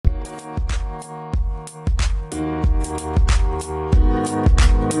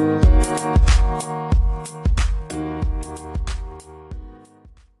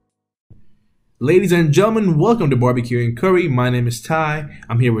Ladies and gentlemen, welcome to Barbecue and Curry. My name is Ty.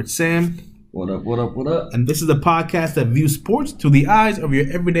 I'm here with Sam. What up, what up, what up? And this is the podcast that views sports through the eyes of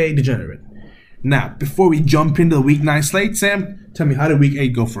your everyday degenerate. Now, before we jump into the Week 9 slate, Sam, tell me, how did Week 8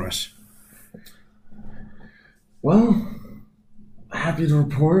 go for us? Well, happy to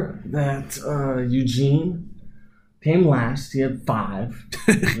report that Eugene came last. He had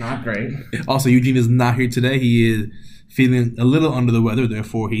 5. Not great. Also, Eugene is not here today. He is feeling a little under the weather,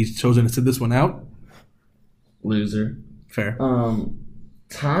 therefore he's chosen to sit this one out. Loser. Fair.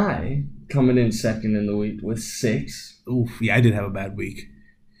 Ty coming in second in the week with 6. Oof, yeah, I did have a bad week.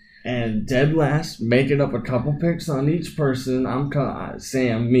 And dead last, making up a couple picks on each person.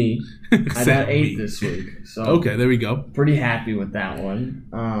 Sam, me. I got 8 this week. So okay, there we go. Pretty happy with that one.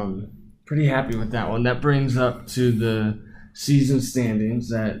 That brings up to the season standings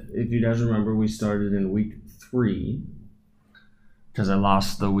that, if you guys remember, we started in week 3 because I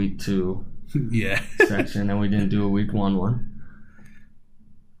lost the week 2 section and we didn't do a week 1 one.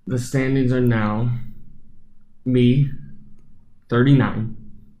 The standings are now me, 39,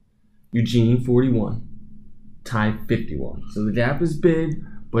 Eugene, 41, Ty, 51. So the gap is big,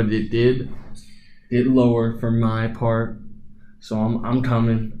 but it did lower for my part. So I'm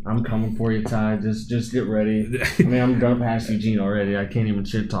coming for you, Ty. Just get ready. I mean, I'm gonna pass Eugene already. I can't even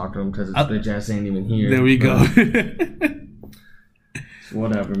shit talk to him because his bitch ass ain't even here. There we go.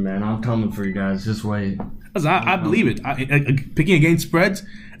 Whatever, man. I'm coming for you guys. Just wait. I believe it. Picking against spreads,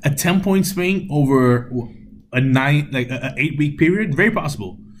 a 10-point swing over a 8-week period, very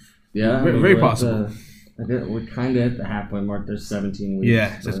possible. Yeah, very possible. We're kind of at the halfway mark. There's 17 weeks.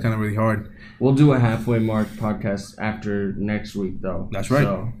 Yeah, so it's kind of really hard. We'll do a halfway mark podcast after next week, though. That's right.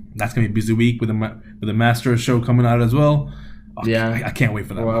 So, that's going to be a busy week with the Masters show coming out as well. Oh, yeah. I can't wait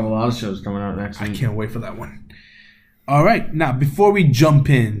for that. We'll have a lot of shows coming out next week. I can't wait for that one. All right. Now, before we jump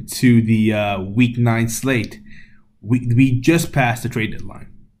into the Week 9 slate, we just passed the trade deadline.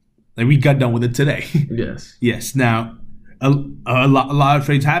 Like, we got done with it today. Yes. Yes. Now, a lot of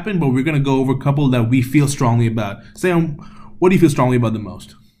trades happened, but we're going to go over a couple that we feel strongly about. Sam, what do you feel strongly about the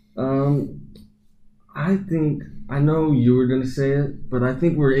most? I know you were going to say it, but I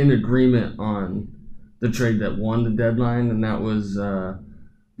think we're in agreement on the trade that won the deadline, and that was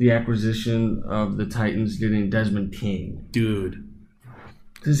the acquisition of the Titans getting Desmond King. Dude.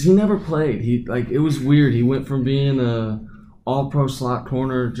 Because he never played. It was weird. He went from being a all-pro slot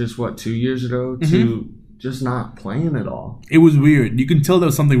corner just, 2 years ago to just not playing at all. It was weird. You can tell there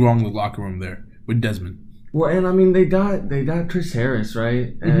was something wrong in the locker room there with Desmond. Well, and I mean, they got Chris Harris,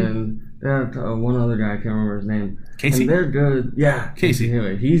 right? Mm-hmm. And they had one other guy, I can't remember his name. Casey? And they're good. Yeah. Casey.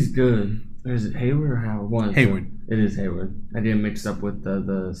 Anyway, he's good. Is it Hayward or Howard? One. Hayward. It is Hayward. I get mixed up with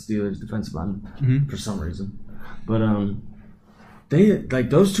the Steelers defensive lineman for some reason. But they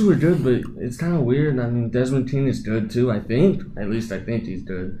those two are good, but it's kind of weird. I mean, Desmond King is good too. I think, at least I think he's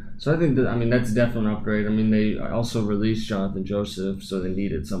good. So I think that's definitely an upgrade. I mean, they also released Jonathan Joseph, so they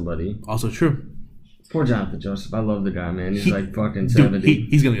needed somebody. Also true. Poor Jonathan Joseph. I love the guy, man. He's fucking 70. Dude,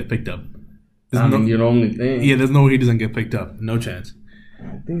 he's gonna get picked up. You the only thing. Yeah, there's no way he doesn't get picked up. No chance.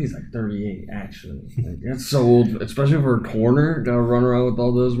 I think he's 38, actually. That's so old, especially for a corner. Gotta run around with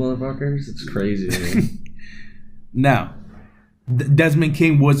all those motherfuckers. It's crazy, man. Now, Desmond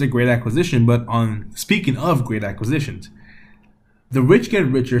King was a great acquisition, but speaking of great acquisitions, the rich get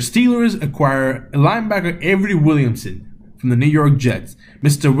richer. Steelers acquire a linebacker, Avery Williamson, from the New York Jets.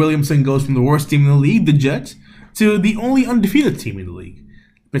 Mr. Williamson goes from the worst team in the league, the Jets, to the only undefeated team in the league,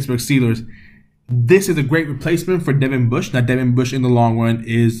 Pittsburgh Steelers. This is a great replacement for Devin Bush. Now, Devin Bush, in the long run,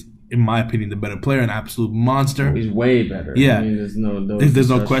 is, in my opinion, the better player, an absolute monster. He's way better. Yeah. I mean, there's no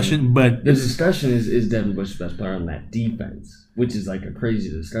question. But the discussion is Devin Bush the best player on that defense, which is like a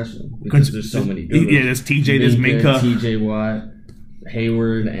crazy discussion because there's so many good. Yeah, there's TJ, there's Minka, TJ Watt,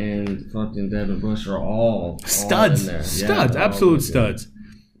 Hayward, and fucking Devin Bush are all studs. In there. Studs, absolute studs.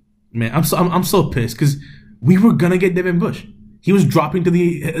 Man, I'm so pissed because we were gonna get Devin Bush. He was dropping to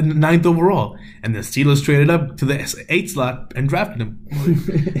the 9th overall, and the Steelers traded up to the 8th slot and drafted him.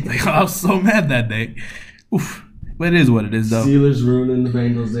 I was so mad that day. Oof. But it is what it is, though. Steelers ruining the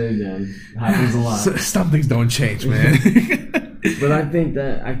Bengals day again. Happens a lot. Some things don't change, man. But I think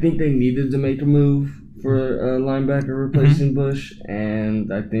they needed to make a move for a linebacker replacing Bush,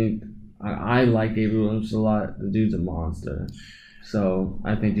 and I think I like Avery Williams a lot. The dude's a monster. So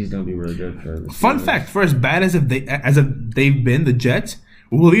I think he's going to be really good for this. Fun fact, for as bad as they've been, the Jets,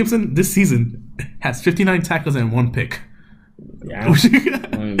 Williamson this season has 59 tackles and 1 pick. Yeah.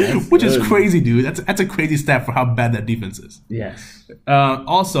 Which is crazy, dude. That's a crazy stat for how bad that defense is. Yes.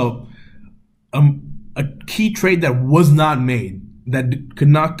 Also, a key trade that was not made that could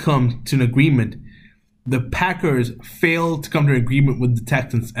not come to an agreement. The Packers failed to come to an agreement with the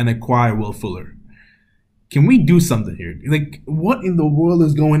Texans and acquire Will Fuller. Can we do something here? Like, what in the world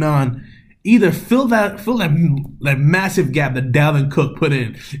is going on? Either fill that massive gap that Dalvin Cook put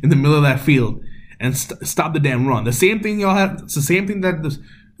in the middle of that field and stop the damn run. The same thing y'all have. It's the same thing that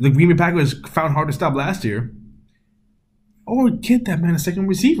the Green Bay Packers found hard to stop last year. Or get that man a second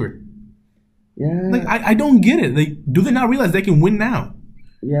receiver. Yeah. Like, I don't get it. Like, do they not realize they can win now?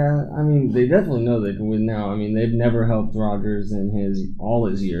 Yeah, I mean, they definitely know they can win now. I mean, they've never helped Rodgers in all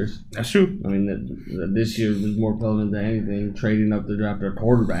his years. That's true. I mean, this year was more prevalent than anything, trading up to draft a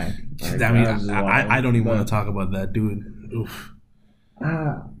quarterback. Like, I mean, I don't even want to talk about that, dude. Oof.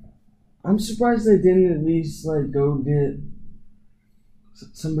 I'm surprised they didn't at least go get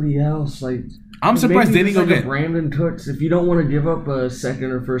somebody else. I'm surprised they didn't go get Brandon Cooks. If you don't want to give up a second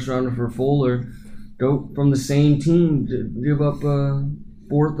or first rounder for Fuller, go from the same team. Give up a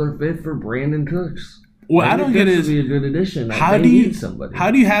fourth or fifth for Brandon Cooks. What I don't get is be a good addition. How do you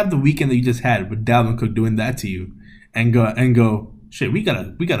have the weekend that you just had with Dalvin Cook doing that to you, and go shit? We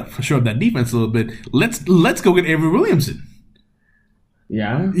gotta shore up that defense a little bit. Let's go get Avery Williamson.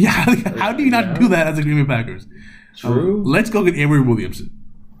 Yeah. Yeah. How do you not do that as a Green Bay Packers? True. Let's go get Avery Williamson.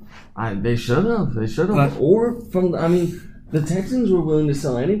 They should have. The Texans were willing to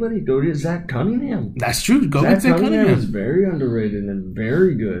sell anybody. Go get Zach Cunningham. That's true. Go get Zach Cunningham. is very underrated and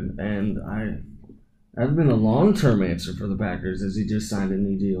very good. And that's been a long-term answer for the Packers as he just signed a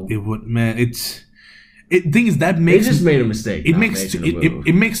new deal. It would, man. Thing is that makes they just made a mistake. It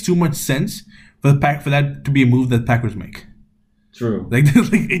makes too much sense for that to be a move that Packers make. True.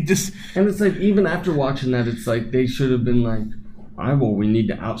 It just. And it's even after watching that, it's they should have been we need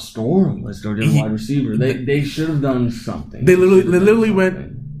to outscore them. Let's go get a wide receiver. They should have done something. They literally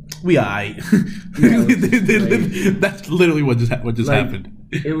went, we aight. That's literally what just happened.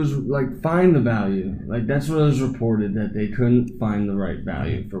 It was find the value. That's what was reported, that they couldn't find the right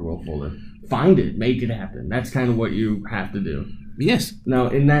value for Will Fuller. Find it. Make it happen. That's kind of what you have to do. Yes. Now,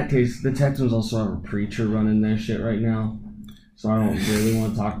 in that case, the Texans also have a preacher running their shit right now. So I don't really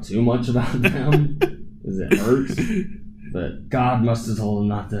want to talk too much about them because it hurts. But God must have told them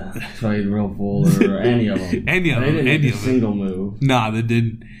not to trade Will Fuller or any of them. They didn't make a single move. Nah, they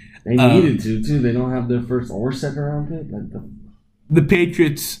didn't. They needed to, too. They don't have their first or second round pick. The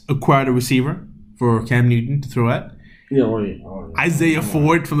Patriots acquired a receiver for Cam Newton to throw at. Yeah, Isaiah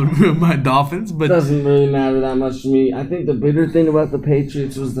Ford from the Dolphins. But doesn't really matter that much to me. I think the bitter thing about the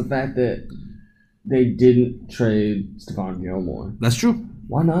Patriots was the fact that they didn't trade Stephon Gilmore. That's true.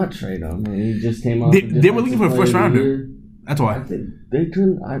 Why not trade him? He just came off. They were looking for a first rounder. That's why. I think they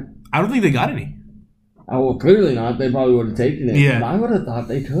couldn't. I don't think they got any. Well, clearly not. They probably would have taken it. Yeah. But I would have thought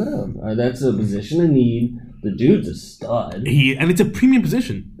they could have. That's a position of need. The dude's a stud. And it's a premium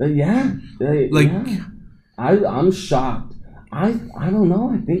position. Yeah. I'm shocked. I don't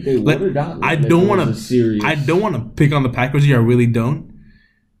know. I think they would have gotten it. I don't want to pick on the Packers here. I really don't.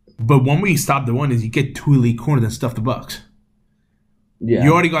 But one way you stop the one is you get two elite corners and stuff the Bucks. Yeah.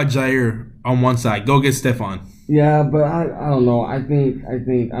 You already got Jair on one side. Go get Stephon. Yeah, but I don't know. I think.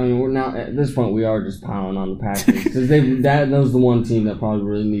 We're now at this point. We are just piling on the Packers because that was the one team that probably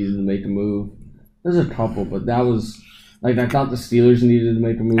really needed to make a move. There's a couple, but that was I thought the Steelers needed to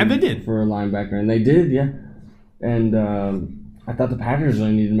make a move, and they did for a linebacker, and they did, yeah. And I thought the Packers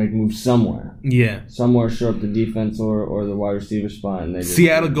really needed to make a move somewhere. Yeah, somewhere shore up the defense or the wide receiver spot, and they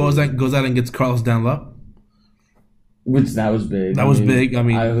Seattle goes out and gets Carlos Dunlap. Which that was big. That was big. I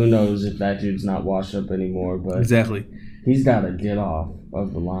mean, who knows if that dude's not washed up anymore? But exactly, he's got to get off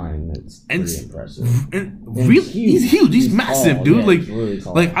of the line. That's pretty impressive. And he's huge. He's massive, tall, dude. Yeah, really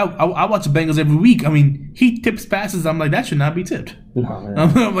tall. I watch the Bengals every week. I mean, he tips passes. I'm like, that should not be tipped. No,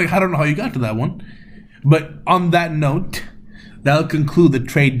 I'm like, I don't know how you got to that one. But on that note, that'll conclude the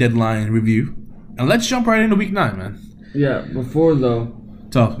trade deadline review, and let's jump right into Week 9, man. Yeah. Before though.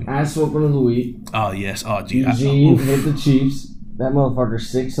 Ass whooping of the week. Oh, yes. Oh, gee. Eugene hit the Chiefs. That motherfucker's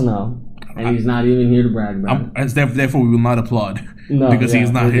 6-0. And he's not even here to brag about it. Therefore, we will not applaud. No, because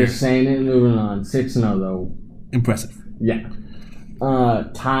he's not here. Just saying it and moving on. 6-0, though. Impressive. Yeah.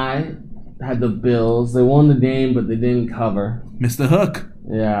 Ty had the Bills. They won the game, but they didn't cover. Missed the hook.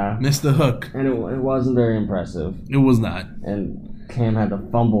 Yeah. Missed the hook. And it wasn't very impressive. It was not. And Cam had the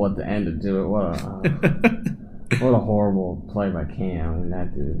fumble at the end to do it. What a horrible play by Cam. I mean,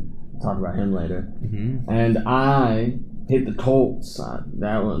 that dude. We'll talk about him later. Mm-hmm. And I hit the Colts.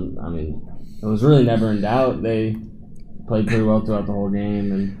 That one, I mean, it was really never in doubt. They played pretty well throughout the whole game.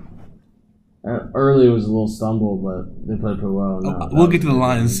 And early it was a little stumble, but they played pretty well. We'll get to the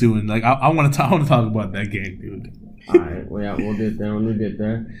Lions soon. I want to talk about that game, dude. All right. Well, yeah, we'll get there when we get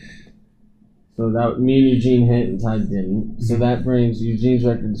there. So that me and Eugene hit and Ty didn't. So that brings Eugene's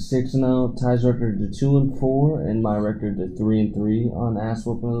record to 6-0, Ty's record to 2-4, and my record to 3-3 on Ass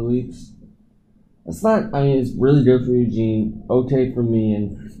Whooping of the Weeks. It's not. I mean, it's really good for Eugene. Okay for me,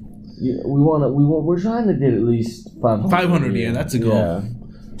 and we're trying to get at least 500. 500, yeah, that's a goal. Yeah,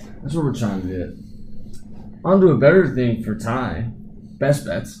 that's what we're trying to get. On to a better thing for Ty, best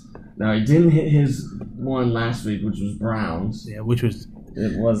bets. Now he didn't hit his one last week, which was Browns. Yeah, which was.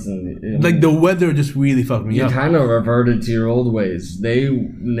 It wasn't. Like, the weather just really fucked me up. You kind of reverted to your old ways. They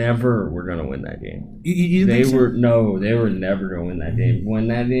never were going to win that game. You they think so? were never going to win that game. When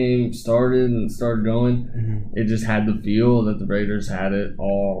that game started going, it just had the feel that the Raiders had it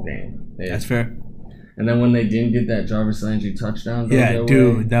all game. That's fair. And then when they didn't get that Jarvis Landry touchdown,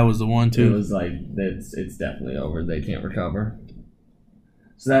 that was the one too. It was like it's definitely over. They can't recover.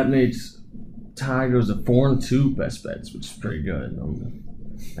 So that makes Ty goes to 4-2 best bets, which is pretty good.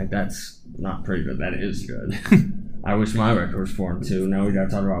 Like, that's not pretty good. That is good. I wish my record was 4-2. Now we got to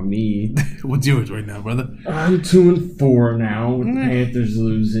talk about me. What's yours right now, brother? I'm 2-4 now with the Panthers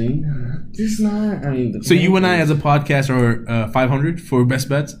losing. Just not. I mean, so you and I, as a podcast, are 500 for best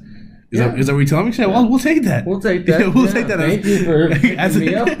bets. Is that what you're telling me? Yeah. Well, we'll take that. We'll take that. Take that. Thank you for picking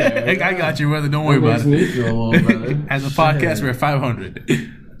me up there. I got you, brother. Don't worry about it. Makes me feel a little better. As a podcast, we're at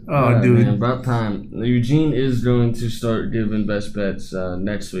 500. Oh, right, dude. Man, about time. Eugene is going to start giving best bets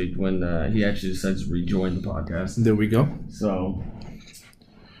next week when he actually decides to rejoin the podcast. There we go. So,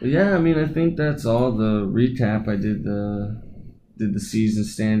 yeah, I mean, I think that's all the recap. I did the season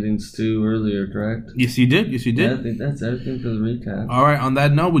standings too earlier, correct? Yes, you did. Yeah, I think that's everything for the recap. All right, on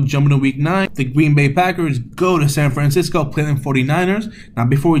that note, we're jumping to week 9. The Green Bay Packers go to San Francisco, play them 49ers. Now,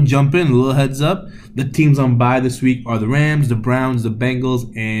 before we jump in, a little heads up. The teams on bye this week are the Rams, the Browns, the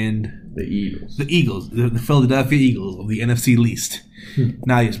Bengals, and the Eagles. The Eagles, the Philadelphia Eagles of the NFC least.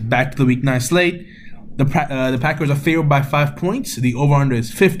 Now, yes, back to the week 9 slate. The Packers are favored by 5 points. The over-under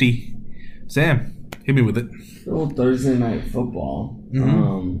is 50. Sam, hit me with it. Little Thursday night football.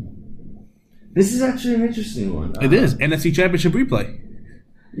 This is actually an interesting one. It is. NFC Championship replay.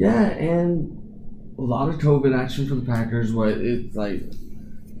 Yeah, and a lot of COVID action for the Packers. It's like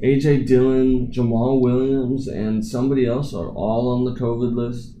A.J. Dillon, Jamal Williams, and somebody else are all on the COVID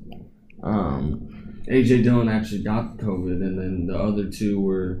list. A.J. Dillon actually got COVID, and then the other two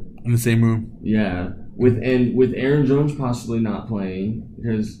were in the same room. Yeah, with Aaron Jones possibly not playing,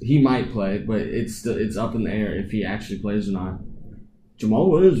 because he might play, but it's up in the air if he actually plays or not. Jamal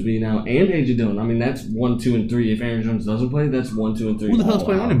Williams will be now, and A.J. Dillon. I mean, that's 1, 2, and 3. If Aaron Jones doesn't play, that's 1, 2, and 3. Who the hell's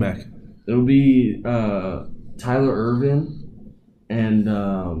playing running back? It'll be Tyler Ervin and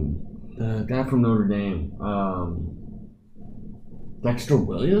the guy from Notre Dame, Dexter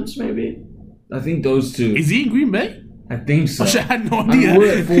Williams, maybe. I think those two. Is he in Green Bay? I think so. I had no idea.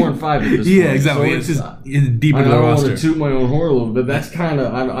 We're at 4 and 5 at this point. Yeah, exactly. So it's deep in the roster. I don't want to toot my own horn a little bit. That's kind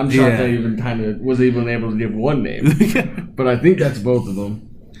of. I'm shocked I even kind of was even able to give one name. But I think that's both of them.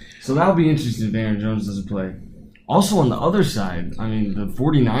 So that'll be interesting if Aaron Jones doesn't play. Also on the other side, I mean, the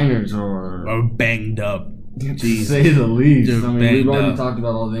 49ers are banged up. To say the least. They're I mean, we've already talked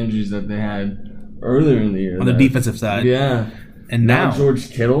about all the injuries that they had earlier in the year. On the defensive side. Yeah. And now George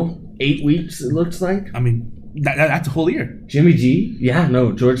Kittle, 8 weeks it looks like. I mean, that's a whole year. Jimmy G? Yeah,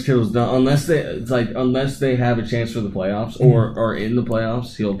 no, George Kittle's done. Unless they have a chance for the playoffs or are in the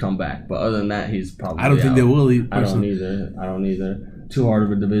playoffs, he'll come back. But other than that, he's probably I don't think they will. I don't either. Too hard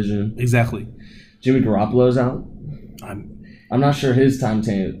of a division. Exactly. Jimmy Garoppolo's out. I'm not sure his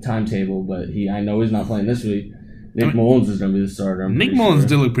timetable, but I know he's not playing this week. Nick Mullins is going to be the starter. Nick Mullins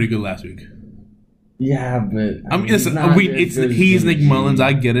did look pretty good last week. Yeah, but he's Nick Mullins.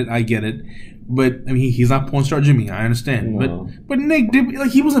 I get it. But I mean, he's not point start Jimmy. I understand. No. But Nick did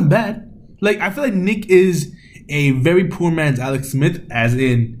he wasn't bad. Like, I feel like Nick is a very poor man's Alex Smith, as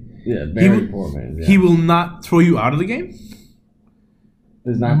in very poor man. Yeah. He will not throw you out of the game.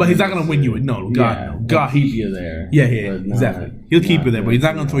 But he's not going to win you. No, God. He'll keep you there. Yeah, exactly. He'll keep you there, but he's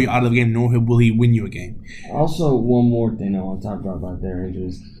not going to throw you out of the game, nor will he win you a game. Also, one more thing I want to talk about their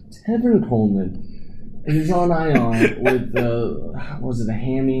injuries. Tevin Coleman is on IR with was it a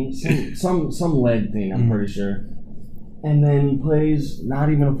hammy? Some leg thing, I'm pretty sure. And then he plays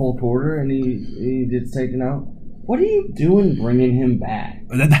not even a full quarter, and he gets taken out. What are you doing bringing him back?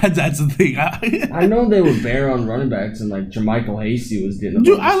 That's the thing. I know they were bare on running backs, and like Jermichael Hasty was getting.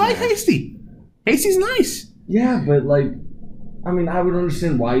 Dude, I like Hasty. Hasty's nice. Yeah, but I would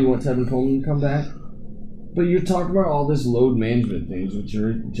understand why you want Tevin Coleman to come back, but you're talking about all this load management things with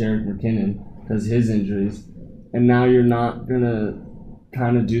Jerick McKinnon because his injuries, and now you're not gonna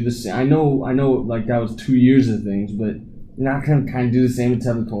kind of do the same. I know, like that was 2 years of things, but you're not going to kind of do the same with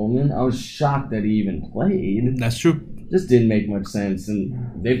Tevin Coleman. I was shocked that he even played. That's true. Just didn't make much sense,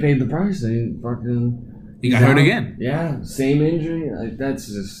 and they paid the price. They fucking. He got hurt again. Yeah, same injury. Like that's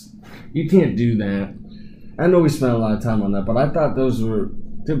just you can't do that. I know we spent a lot of time on that, but I thought those were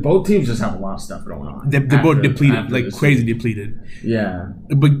both teams just have a lot of stuff going on. They're both depleted, like crazy depleted. Yeah,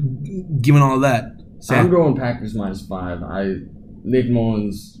 but given all that, I'm going Packers -5. Nick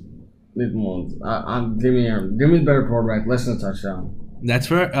Mullins. Give me the better quarterback, less than a touchdown. That's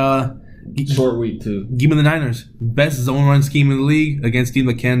fair. Short week too. Give me the Niners. Best zone run scheme in the league against team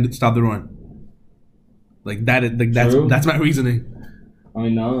that can stop the run. Like that. That's my reasoning. I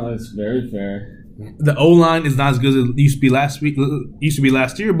mean, no, that's very fair. The O line is not as good as it used to be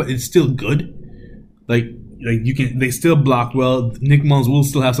last year, but it's still good. Like you can. They still block well. Nick Mullins will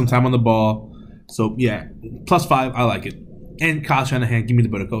still have some time on the ball. So yeah, +5. I like it. And Kyle Shanahan, give me the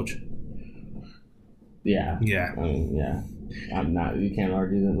better coach. Yeah. Yeah. I mean, yeah. You can't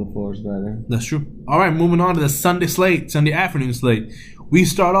argue that LaFleur's better. That's true. All right, moving on to the Sunday afternoon slate. We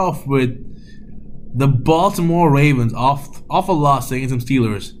start off with the Baltimore Ravens off a loss against some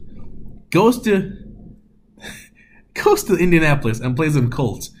Steelers. Goes to Indianapolis and plays them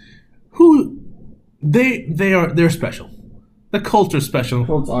Colts. Who they're special. The Colts are special.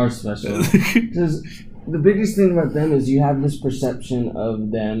 Colts are special. Because the biggest thing about them is you have this perception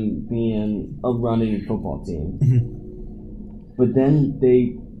of them being a running football team. Mm-hmm. But then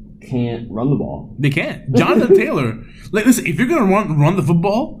they can't run the ball. They can't. Jonathan Taylor. Like, listen, if you're going to run the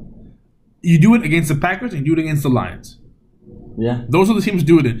football, you do it against the Packers and you do it against the Lions. Yeah. Those are the teams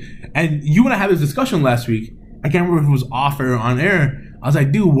do it in. And you and I had this discussion last week. I can't remember if it was off or on air. I was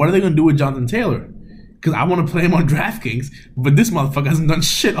like, dude, what are they going to do with Jonathan Taylor? Because I want to play him on DraftKings, but this motherfucker hasn't done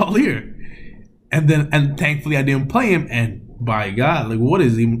shit all year. And thankfully I didn't play him, and by God, like what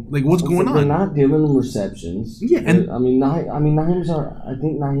is he like? What's going on? They're not giving him receptions. Yeah, and I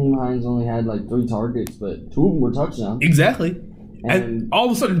think Nyheim Hines only had like 3 targets, but 2 of them were touchdowns. Exactly. And all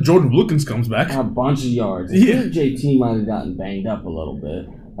of a sudden, Jordan Wilkins comes back. A bunch of yards. I think JT might have gotten banged up a little bit.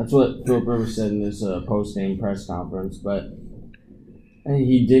 That's what Philip Rivers said in this post-game press conference. But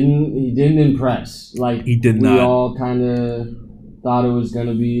he didn't impress. Like he did not. We all kind of thought it was going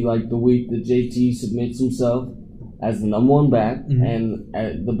to be like the week that JT submits himself as the number 1 back and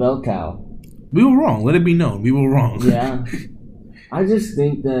the bell cow. We were wrong. Let it be known. We were wrong. Yeah. I just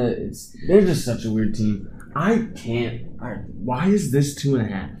think that they're just such a weird team. I can't. Why is this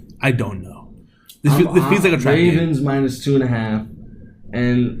 2.5? I don't know. This feels like a trap Ravens game. -2.5,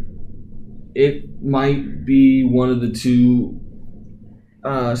 and it might be one of the 2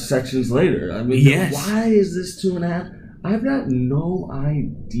 sections later. I mean, yes. Why is this 2.5? I've got no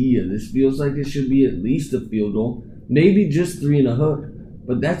idea. This feels like it should be at least a field goal, maybe just 3 and a hook,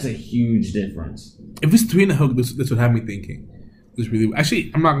 but that's a huge difference. If it's 3 and a hook, this would have me thinking. This really,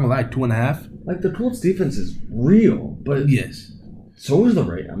 actually, I'm not gonna lie, 2.5. Like the Colts defense is real, but yes, so is the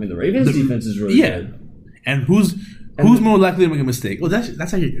Ravens. I mean, the Ravens defense is really good. And who's more likely to make a mistake? Oh, that's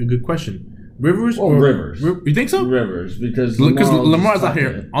actually a good question. Rivers or Rivers? You think so? Rivers, because Lamar's out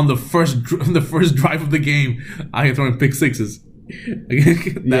here on the first drive of the game. I am throwing pick sixes.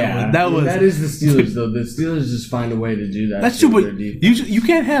 That is the Steelers though. The Steelers just find a way to do that. That's true, but you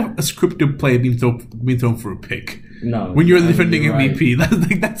can't have a scripted play being thrown for a pick. No, when you're defending MVP,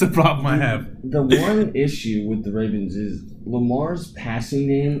 right. That's a problem I have. The one issue with the Ravens is Lamar's passing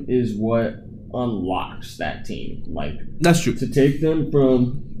game is what unlocks that team. Like that's true. To take them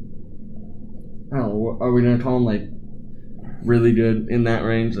from, I don't know, are we gonna call them like really good in that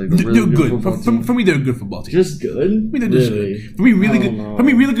range? Like they're good. For me, they're a good football team. Just good. For me, they're just good. For me, really good. Know. For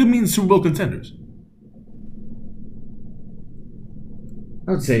me, really good means Super Bowl contenders.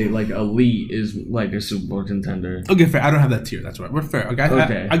 I would say like elite is like a Super Bowl contender. Okay, fair. I don't have that tier. That's right. We're fair.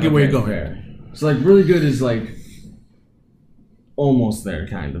 Okay, I get where you're going. Fair. So like really good is like almost there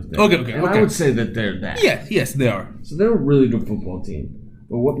kind of thing. Okay. And I would say that they're that. Yes, they are. So they're a really good football team.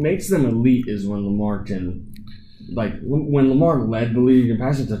 But what makes them elite is when Lamar can, like when Lamar led the league in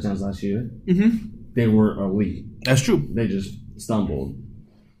passing touchdowns last year. They were elite. That's true. They just stumbled.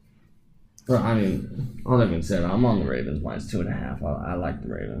 But, I mean, all that being said, I'm on the Ravens -2.5. I like the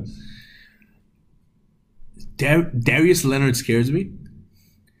Ravens. Darius Leonard scares me.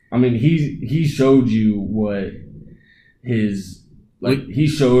 I mean, he showed you what his he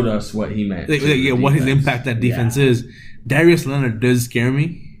showed us what he meant. What his impact that defense is. Darius Leonard does scare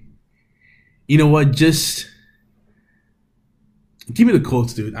me. You know what? Just give me the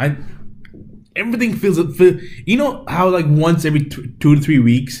Colts, dude. Everything feels. You know how like once every 2 to 3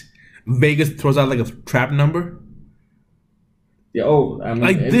 weeks, Vegas throws out like a trap number. Yeah, I mean,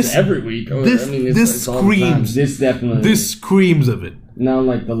 like it's this every week. This screams. This definitely. This screams of it. Now,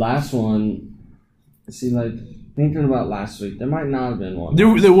 like the last one, thinking about last week, there might not have been one.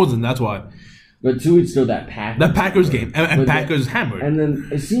 There wasn't. That's why. But 2 weeks ago, that Packers game and Packers hammered. And then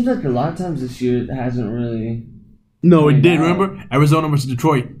it seems like a lot of times this year it hasn't really. No, it did. Remember Arizona versus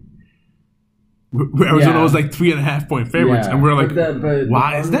Detroit. Arizona was like 3.5 point favorites, and we're like,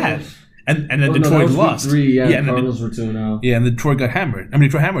 why is that? And then Detroit lost. 3, the Cardinals were 2-0. Yeah, and Detroit got hammered. I mean,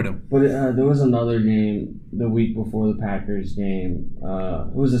 Detroit hammered them. But there was another game the week before the Packers game.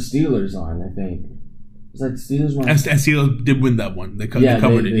 It was a Steelers line, I think. It was like Steelers won. And Steelers did win that one. They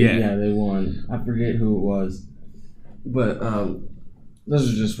covered it. Yeah, they won. I forget who it was. But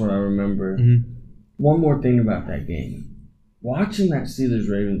those are just what I remember. Mm-hmm. One more thing about that game. Watching that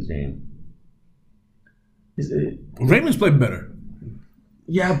Steelers-Ravens game. Ravens played better.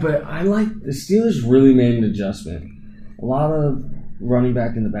 Yeah, but I like the Steelers really made an adjustment. A lot of running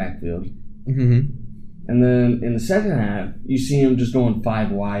back in the backfield. Mm-hmm. And then in the second half, you see him just going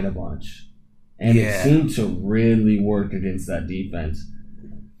 5 wide a bunch. And it seemed to really work against that defense.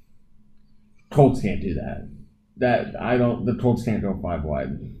 Colts can't do that. The Colts can't go 5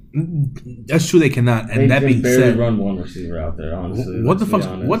 wide. That's true, they cannot. And that being said, they barely run one receiver out there, honestly. What the fuck?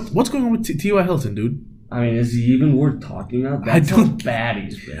 What's going on with T.Y. Hilton, dude? I mean, is he even worth talking about? That's how bad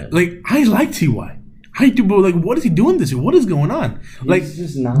he's been. Like, I like T.Y. I do, but like, what is he doing this year? What is going on? Like,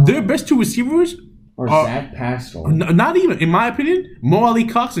 just not, their best 2 receivers are Zach Pascal. Not even, in my opinion, Mo Ali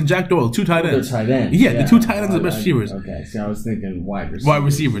Cox and Jack Doyle, 2 tight ends. They're tight ends. Yeah, the 2 tight ends are the best receivers. Okay, see, I was thinking wide receivers. Wide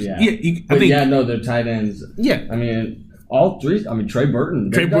receivers. Yeah, they're tight ends. Yeah. I mean, all 3. I mean, Trey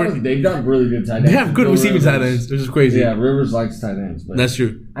Burton. They've got really good tight ends. They have good receiving tight ends, which is crazy. Yeah, Rivers likes tight ends. But that's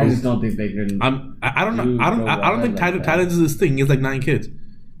true. I just don't think they can. I don't know. I don't think tight ends is this thing. He has like 9 kids.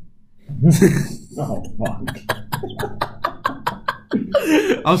 Oh fuck.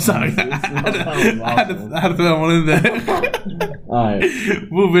 I'm sorry. I had to throw that one in there.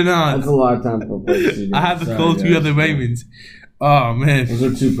 Alright. Moving on. That's a lot of time for play. I had to throw 2 other Ravens. Oh man. Those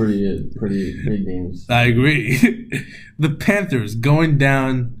are 2 pretty big games. I agree. The Panthers going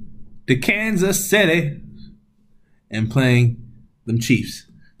down to Kansas City and playing them Chiefs.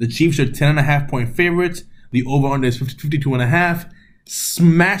 The Chiefs are 10.5 point favorites. The over-under is 52.5.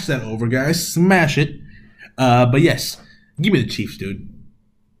 Smash that over, guys. Smash it. But yes, give me the Chiefs, dude.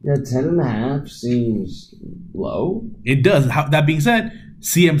 Yeah, 10.5 seems low. It does. That being said,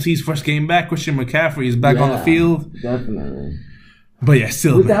 CMC's first game back. Christian McCaffrey is back on the field. Definitely. But yeah,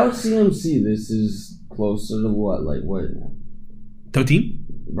 still. Without CMC, this is closer to what? Like what? 13?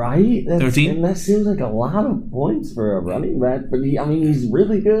 Right? 13? And that seems like a lot of points for a running back. But he's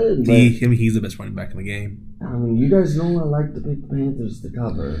really good. He's the best running back in the game. I mean, you guys know I like to pick the Panthers to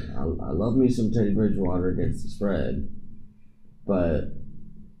cover. I love me some Teddy Bridgewater against the spread. But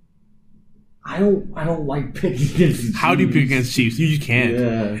I don't like picking against the Chiefs. How do you pick against Chiefs? You just can't.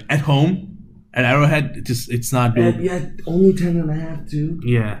 Yeah. At home, at Arrowhead, it's not good. Yeah, only 10.5 too.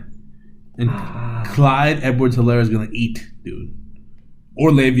 Yeah. And Clyde Edwards-Helaire is going to eat, dude. Or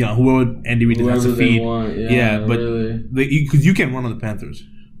Le'Veon, whoever Andy Reid has to feed. But really. Because you can't run on the Panthers.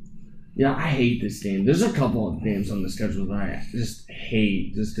 Yeah, I hate this game. There's a couple of games on the schedule that I just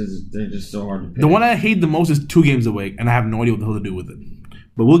hate just because they're just so hard to pick. The one I hate the most is 2 games away, and I have no idea what the hell to do with it.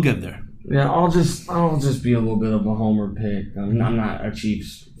 But we'll get there. Yeah, I'll just be a little bit of a homer pick. I'm not a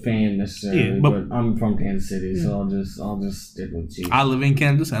Chiefs fan necessarily, but I'm from Kansas City, so I'll just stick with Chiefs. I live in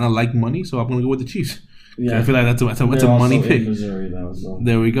Kansas and I like money, so I'm gonna go with the Chiefs. Yeah, I feel like that's a money pick. In Missouri, though, so.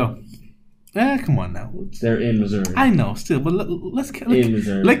 There we go. Come on now. They're in Missouri. I know, still, but let's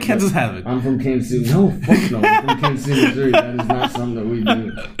let Kansas have it. I'm from Kansas City. No, fuck no. I'm from Kansas City, Missouri. That is not something that we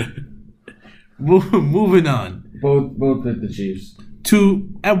do. Moving on. Both pick the Chiefs.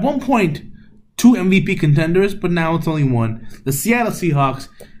 At one point, 2 MVP contenders, but now it's only 1. The Seattle Seahawks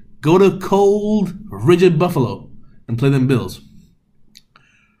go to cold, rigid Buffalo and play them Bills.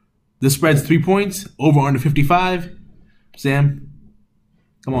 The spread's 3 points, over under 55. Sam,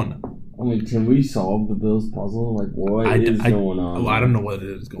 come on now. I mean, can we solve the Bills puzzle? Like, what is going on? I don't know what it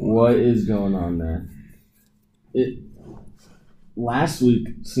is going on. What is going on there? Last week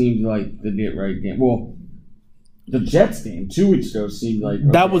seemed like the get right game. Well, the Jets game 2 weeks ago seemed like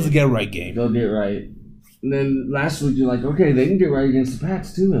that was a get right game. They'll get right. And then last week you're like, okay, they can get right against the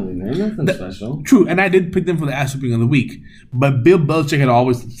Pats too. I mean, they're nothing special. True, and I did pick them for the ass whooping of the week. But Bill Belichick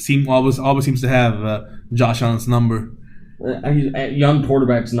always seems to have Josh Allen's number. A young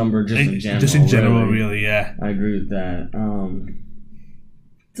quarterback's number, just in general, really, yeah. I agree with that.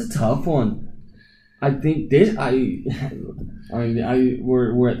 It's a tough one. I think this.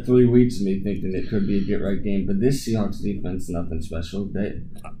 We're at 3 weeks of me thinking it could be a get right game, but this Seahawks defense, nothing special.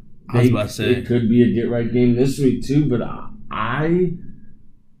 I was about to say it could be a get right game this week too, but I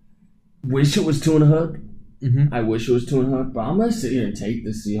wish it was 2.5. Mm-hmm. I wish it was 2.5, but I'm gonna sit here and take the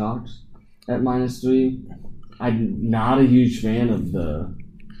Seahawks at -3. I'm not a huge fan of the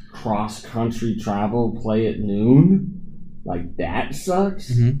cross country travel play at noon. Like that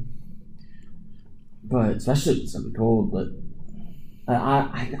sucks. Mm-hmm. But especially if it's gonna be cold. But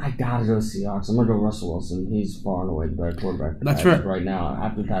I gotta go Seahawks. I'm gonna go Russell Wilson. He's far and away the better quarterback. That's right. Right now,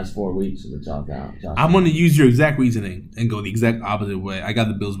 after the past 4 weeks of the Josh Allen. I'm gonna use your exact reasoning and go the exact opposite way. I got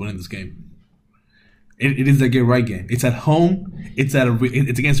the Bills winning this game. It is a get right game. It's at home. It's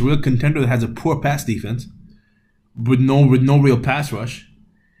against a real contender that has a poor pass defense with no real pass rush.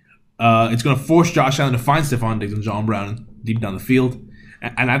 It's gonna force Josh Allen to find Stephon Diggs and John Brown deep down the field,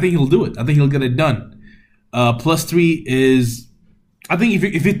 and I think he'll do it. I think he'll get it done. +3 is, I think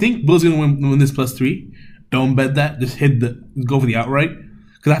if you think Bills are gonna win this +3, don't bet that. Just go for the outright,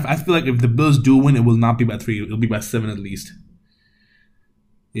 because I feel like if the Bills do win, it will not be by 3. It'll be by 7 at least.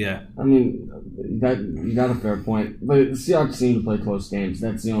 Yeah. I mean, you got a fair point, but the Seahawks seem to play close games.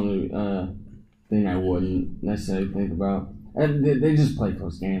 That's the only thing I wouldn't necessarily think about. And they just play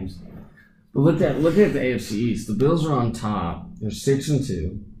close games. But look at the AFC East. The Bills are on top. They're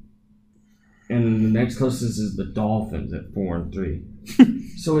 6-2, and then the next closest is the Dolphins at 4-3.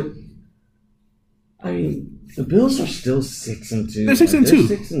 So the Bills are still 6-2. They're 6-2.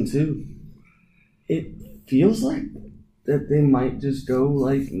 They're 6-2. It feels like that they might just go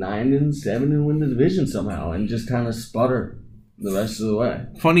like 9-7 and win the division somehow, and just kind of sputter the rest of the way.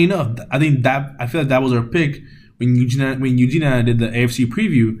 Funny enough, I feel like that was our pick when Eugene and I did the AFC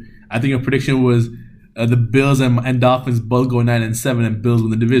preview. I think our prediction was the Bills and Dolphins both go 9-7 and Bills win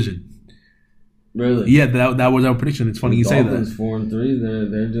the division. Really? Yeah, that was our prediction. It's funny you say that. Dolphins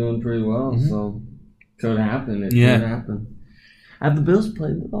 4-3. They're doing pretty well, so could happen. It could happen. Have the Bills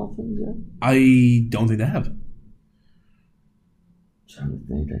played the Dolphins yet? I don't think they have. I'm trying to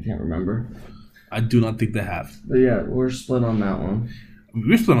think. I can't remember. I do not think they have. But yeah, we're split on that one.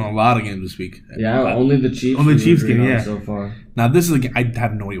 We're split on a lot of games this week. Yeah, only the Chiefs. Only the Chiefs game, yeah. So far. Now this is I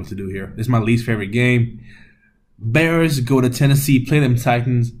have no idea what to do here. This is my least favorite game. Bears go to Tennessee, play them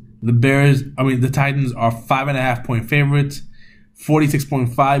Titans. The Titans are 5.5-point favorites.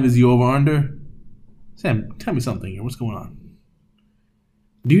 46.5 is the over/under. Sam, tell me something here. What's going on?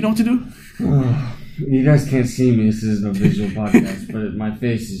 Do you know what to do? You guys can't see me. This isn't a visual podcast, but my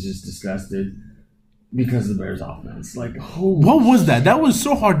face is just disgusted because of the Bears' offense. Like, what was that? That was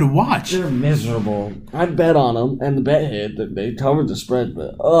so hard to watch. They're miserable. I bet on them, and the bet hit. They covered the spread,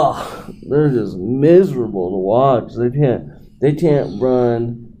 but they're just miserable to watch. They can't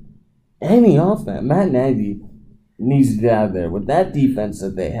run any offense. Matt Nagy needs to get out of there with that defense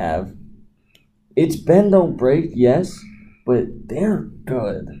that they have. It's bend don't break, yes, but they're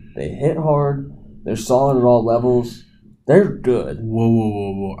good. They hit hard. They're solid at all levels. They're good.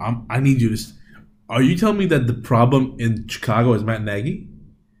 Whoa. I need you to... Are you telling me that the problem in Chicago is Matt Nagy?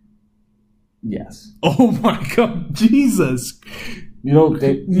 Yes. Oh my God, Jesus! You don't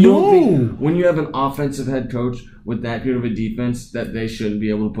think when you have an offensive head coach with that good of a defense that they shouldn't be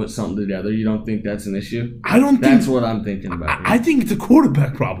able to put something together? You don't think that's an issue? That's what I'm thinking about. I think it's a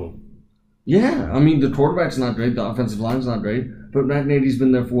quarterback problem. Yeah, I mean the quarterback's not great, the offensive line's not great, but Matt Nagy's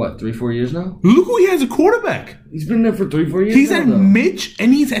been there for what, 3-4 years now? Look who he has a quarterback. He's been there for 3-4 years. He's had Mitch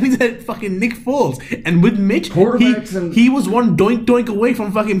and he's had fucking Nick Foles, and with Mitch, he was one doink away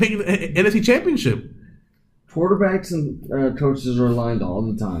from fucking making the NFC Championship. Quarterbacks and coaches are aligned all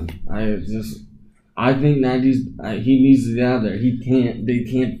the time. I think Nagy's he needs to get out of there. They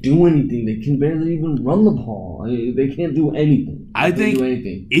can't do anything. They can barely even run the ball. They can't do anything. I think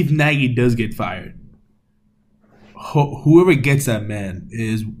if Nagy does get fired, whoever gets that man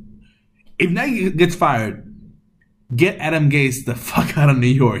is. If Nagy gets fired, get Adam Gase the fuck out of New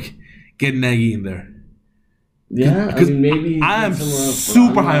York. Get Nagy in there. Yeah, I mean, maybe I am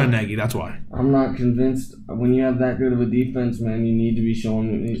super high on Nagy. That's why I'm not convinced. When you have that good of a defense, man, you need to be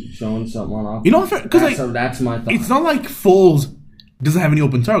showing something on offense. You know, because that's my thought. It's not like Foles doesn't have any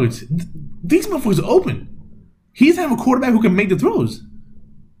open targets. These motherfuckers are open. He doesn't have a quarterback who can make the throws.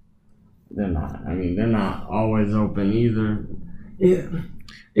 They're not. I mean, they're not always open either.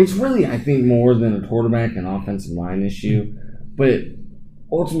 It's really, I think, more than a quarterback and offensive line issue. But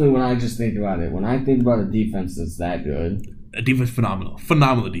ultimately, when I just think about it, when I think about a defense that's that good, a defense phenomenal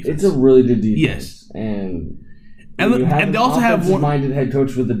defense. It's a really good defense. Yes, and they also have one minded head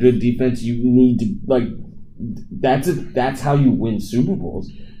coach with a good defense. You need to that's how you win Super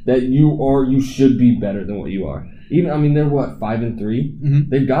Bowls. that you should be better than what you are. Even, I mean, they're what, 5-3? Mm-hmm.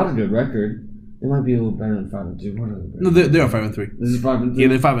 They've got a good record. They might be a little better than 5-2. What are they? No, they are 5-3. This is 5-3. Yeah,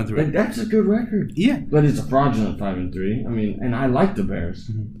 they're 5-3. Like, that's a good record. Yeah, but it's a fraudulent 5-3. I mean, and I like the Bears.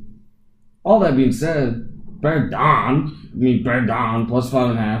 Mm-hmm. All that being said, Bear Don plus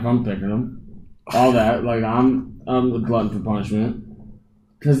 5.5. I'm picking them. All that, like I'm a glutton for punishment.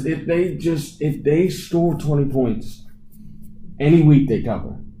 Because if they score 20 points, any week they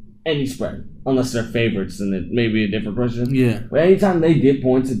cover, any spread, unless they're favorites, then it may be a different question. yeah. But anytime they get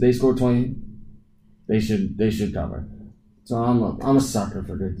points, if they score 20, they should cover. So I'm a sucker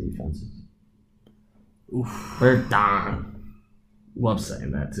for good defenses. Oof. Bear Don. Love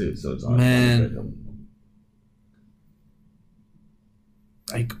saying that too. So it's always Man. fun to pick them.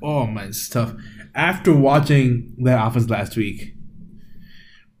 Like, oh man, it's tough. After watching that offense last week,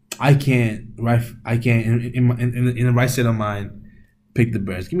 I can't in the right state of mind pick the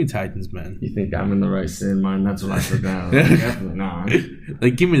Bears. Give me Titans, man. You think I'm in the right state of mind? That's what I put down. Definitely not.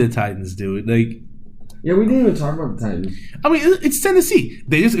 Like, give me the Titans, dude. Like, yeah, we didn't even talk about the Titans. I mean, it's Tennessee.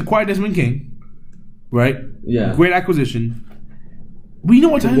 They just acquired Desmond King, right? Yeah. Great acquisition. We know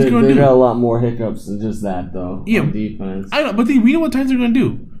what Titans are going to They do. got a lot more hiccups than just that, though. Yeah. On defense. I know, but we know what Titans are going to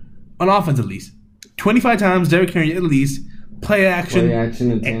do. On offense, at least. 25 times, Derrick Henry, at least. Play action. Play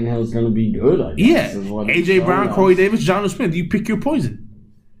action, and Tannehill's going to be good, I guess. Yeah. is what A.J. it's Brown, showing Corey us. Davis, John Smith. You pick your poison.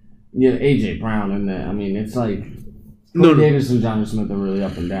 Yeah, A.J. Brown and that. I mean, it's like No, Corey Davis and John Smith are really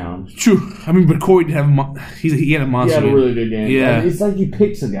up and down. True. I mean, but Corey did have he had a He monster had a game. really good game. Yeah. It's like he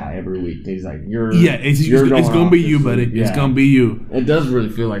picks a guy every week. He's like, It's you're going to off be this you, week. buddy. Yeah. It's going to be you. It does really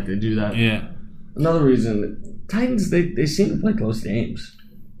feel like they do that. Yeah. Another reason, Titans, they seem to play close games.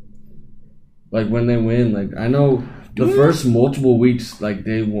 Like, when they win, like, I know the first multiple weeks, like,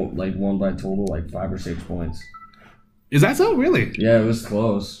 they won by total, like, 5 or 6 points. Is that so? Really? Yeah, it was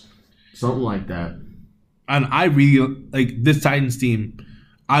close. Something like that. And I really like this Titans team.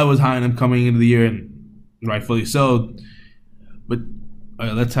 I was high on them coming into the year, and rightfully so. But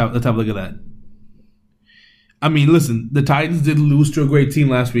let's have a look at that. I mean, listen, the Titans did lose to a great team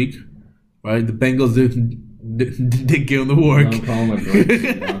last week, right? The Bengals did give them the work. Don't call them a great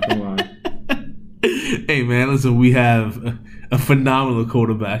team now, come on. Hey man, listen, we have a phenomenal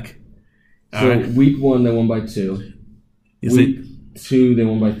quarterback. All So, right. week 1, they won by 2. Is Week 2, they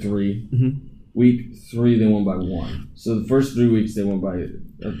won by 3. Mhm. Week 3, they won by 1. So the first 3 weeks, they won by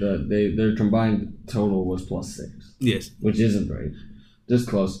their combined total was +6, Yes. which isn't great, just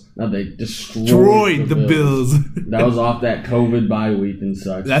close. Now they Destroyed the Bills. That was off that COVID bye week and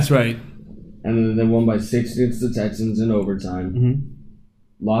such. That's right. And then they won by 6 against the Texans in overtime. Mhm.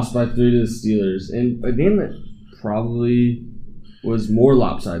 Lost by 3 to the Steelers, and a game that probably was more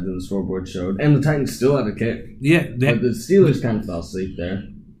lopsided than the scoreboard showed. And the Titans still had a kick. Yeah, But the Steelers kind of fell asleep there.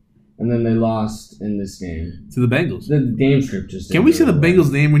 And then they lost in this game. to the Bengals. The game script just Can we say the didn't go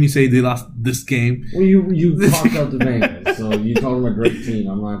Bengals name when you say they lost this game? well. You talked out the Bengals, so you called them a great team.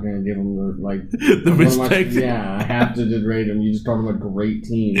 I'm not going to give them The respect. Yeah, I have to degrade them. You just called them a great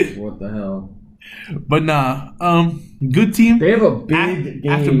team. What the hell? But nah, good team They have a big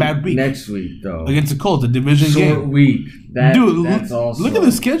game after a bad week next week, though. against the Colts, a division Short game. week. Dude, That's also. look at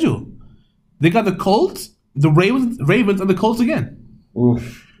the schedule. They got the Colts, the Ravens, and the Colts again.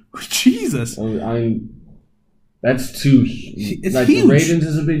 Oof. Jesus. I mean, that's too. It's like huge. the Ravens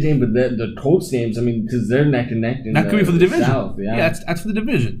is a big game, but the Colts games. I mean, because they're neck and neck in That could be for the division. South, yeah. That's for the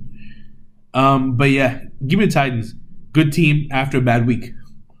division. But yeah, give me the Titans. Good team after a bad week.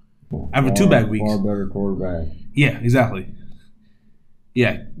 After 2 bad weeks. Far better quarterback. Yeah, exactly.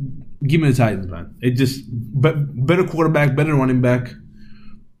 Yeah, give me the Titans, man. It just better quarterback, better running back.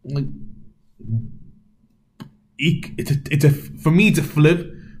 Like, it's a for me, it's a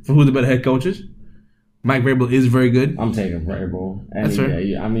flip for who the better head coach is. Mike Vrabel is very good. I'm taking Vrabel. That's fair.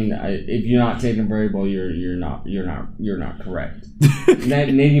 I mean, if you're not taking Vrabel, you're not correct.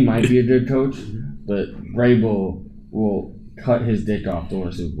 Nagy might be a good coach, but Vrabel will cut his dick off to win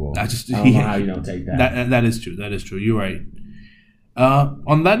a Super Bowl. I don't know how you don't take that. That is true. That is true. You're right.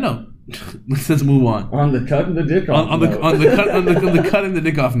 On that note, let's move on. On the cutting the dick off. On the cutting the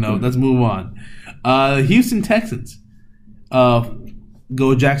dick off note, let's move on. Houston Texans.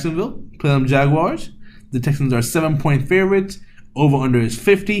 Go Jacksonville. Play them Jaguars. The Texans are 7-point favorites. Over under is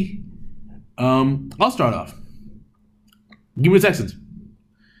 50. I'll start off. Give me the Texans.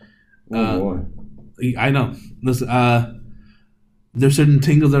 Oh boy. I know. Listen, there's certain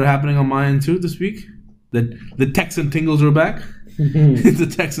tingles that are happening on my end too this week. The Texan tingles are back. It's the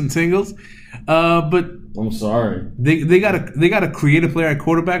Texan tingles. But I'm sorry. they got a creative player at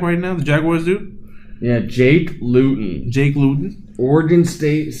quarterback right now. The Jaguars do. Yeah, Jake Luton. Oregon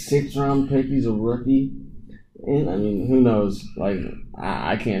State 6th-round pick. He's a rookie. And, I mean, who knows? Like,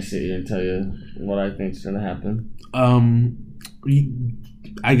 I can't sit here and tell you what I think's going to happen.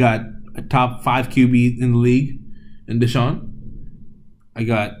 I got a top 5 QB in the league in Deshaun. I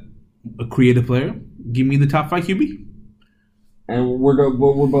got a creative player. Give me the top 5 QB. And we're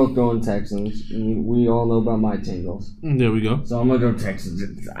both going Texans. I mean, we all know about my tingles. There we go. So I'm going to go Texans.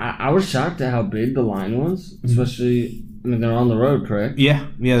 I was shocked at how big the line was, especially, I mean, they're on the road, correct? Yeah.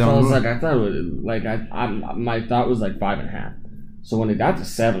 So I was like, I thought it would, like, my thought was like 5.5. So when it got to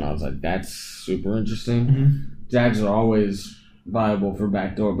 7, I was like, that's super interesting. Mm-hmm. Jags are always viable for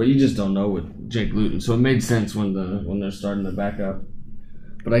backdoor, but you just don't know with Jake Luton. So it made sense when they're starting to back up.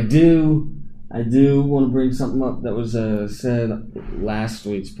 But I do want to bring something up that was said last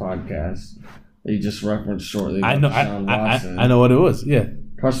week's podcast that you just referenced shortly. I know. I know what it was. Yeah.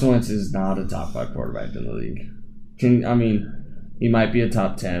 Carson Wentz is not a top 5 quarterback in the league. He might be a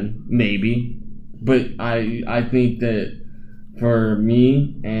top 10, maybe, but I think that for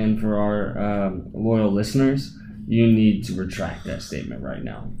me and for our loyal listeners, you need to retract that statement right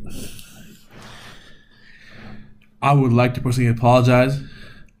now. I would like to personally apologize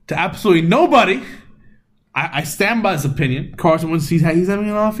to absolutely nobody. I stand by his opinion. Carson Wentz, he's having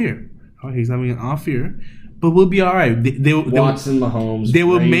an off year. He's having an off year, but we'll be all right. Watson, Mahomes, they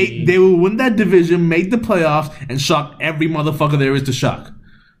will win that division, make the playoffs, and shock every motherfucker there is to shock.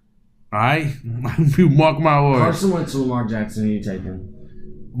 All right, you mark my words. Carson Wentz, Lamar Jackson, who are you taking?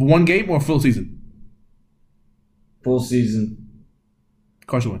 1 game or full season? Full season.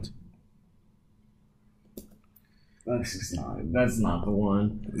 Carson Wentz. That's not the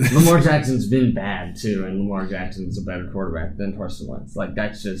one. Lamar Jackson's been bad too, and Lamar Jackson's a better quarterback than Carson Wentz. Like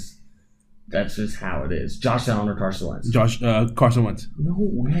that's just how it is. Josh Allen or Carson Wentz? Carson Wentz. No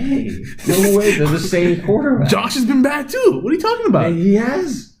way. They're the same quarterback. Josh has been bad too. What are you talking about? And he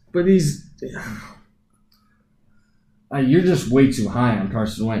has, but he's. You're just way too high on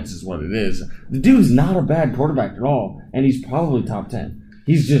Carson Wentz, is what it is. The dude's not a bad quarterback at all, and he's probably top 10.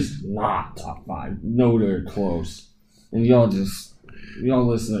 He's just not top 5. Nowhere close. And y'all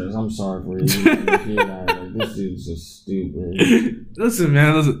listeners, I'm sorry for you. Like, this dude's just stupid. Listen,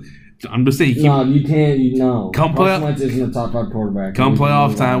 man. I'm just saying. No, you can't. No. Come Carson Wentz isn't a top 5 quarterback. Come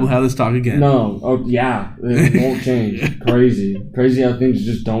playoff time, we'll have this talk again. No. Oh, yeah. It won't change. Crazy how things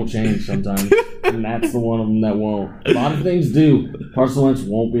just don't change sometimes. And that's the one of them that won't. A lot of things do. Carson Wentz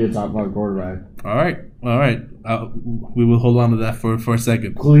won't be a top 5 quarterback. All right. We will hold on to that for a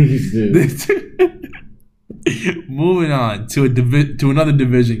second. Please do. Moving on to another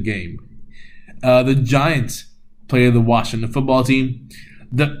division game. The Giants play the Washington football team.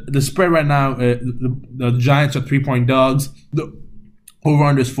 The spread right now, the Giants are 3-point dogs. The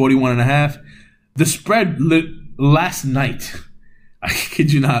over-under is 41.5. The spread last night, I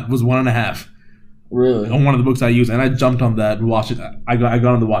kid you not, was 1.5. Really? On one of the books I use, and I jumped on that and watched it. I got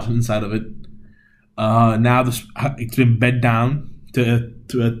on the Washington side of it. Now it's been bet down to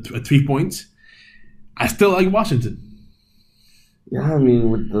 3 points. I still like Washington. Yeah, I mean,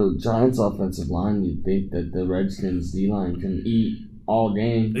 with the Giants' offensive line, you'd think that the Redskins' D-line can eat all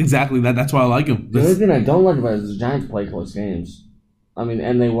game. Exactly. That's why I like them. The only thing I don't like about it is the Giants play close games. I mean,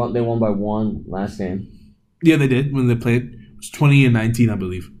 and they won by 1 last game. Yeah, they did when they played. It was 20-19, I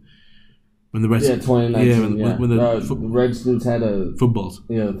believe. When the Redskins, 2019. Yeah, when the Redskins had a footballs.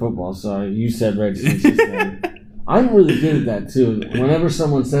 Yeah, the football. Sorry, you said Redskins. I'm really good at that too. Whenever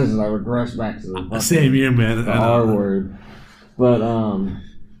someone says it, I regress back to the same here, man. The R word. But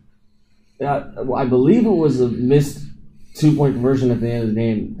I believe it was a missed 2-point conversion at the end of the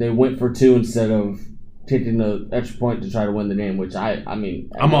game. They went for 2 instead of taking the extra point to try to win the game, which I mean,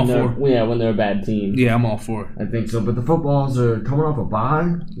 I'm all for. Yeah, when they're a bad team. Yeah, I'm all for. I think so. But the footballs are coming off a bye.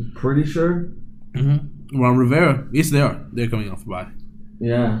 I'm pretty sure. Mm-hmm. Ron Rivera. Yes, they are. They're coming off a bye.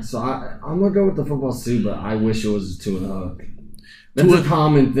 Yeah, so I'm going to go with the footballs too, but I wish it was a 2 and a hook. That's a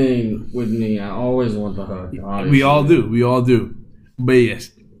common thing with me. I always want the hook. Obviously. We all do. But yes,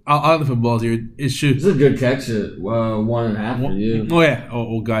 I'll the footballs here. It should. It's a good catch at 1.5 for you. Oh, yeah.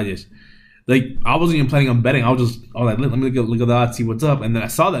 Oh, God, yes. Like, I wasn't even planning on betting. I was like, let me look at the odds, see what's up. And then I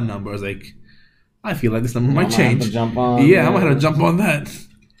saw that number. I was like, I feel like this number might change. Have to jump on, yeah, I might have to jump on that.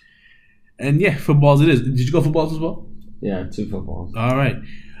 And yeah, footballs it is. Did you go footballs as well? Yeah, 2 footballs. All right.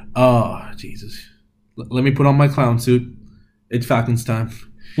 Oh, Jesus. Let me put on my clown suit. It's Falcons time.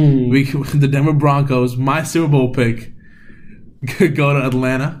 Mm-hmm. The Denver Broncos, my Super Bowl pick, go to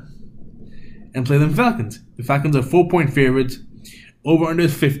Atlanta and play them Falcons. The Falcons are 4-point favorites. Over under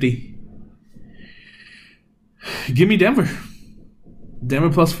 50. Give me Denver. Denver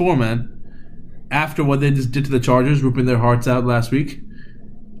 +4, man. after what they just did to the Chargers, ripping their hearts out last week.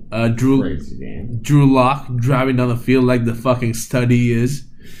 Drew Lock driving down the field like the fucking stud he is,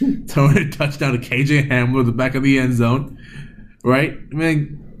 throwing a touchdown to KJ Hamler at the back of the end zone. Right? I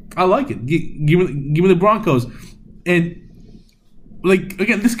mean, I like it. Give me the Broncos. And, like,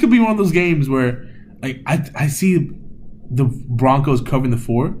 again, this could be one of those games where, like, I see the Broncos covering the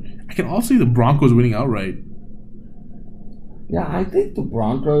 4. I can also see the Broncos winning outright. Yeah, I think the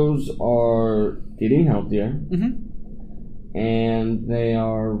Broncos are getting healthier. Mm-hmm. And they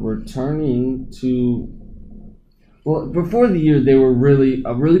are returning to... Well, before the year, they were a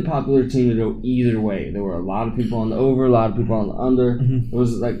really popular team to go either way. There were a lot of people on the over, a lot of people on the under. Mm-hmm.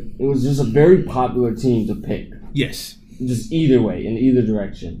 It was just a very popular team to pick. Yes. Just either way, in either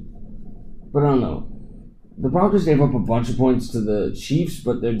direction. But I don't know. The Broncos gave up a bunch of points to the Chiefs,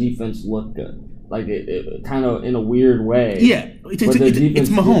 but their defense looked good. Like, it kind of in a weird way. Yeah, it's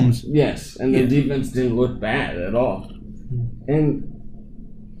Mahomes. Yes, and their defense didn't look bad at all. And,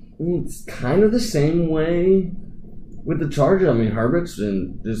 I mean, it's kind of the same way with the Chargers. I mean, Herbert's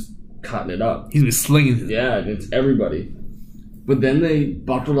been just cutting it up. He's been slinging it. Yeah, against everybody. But then they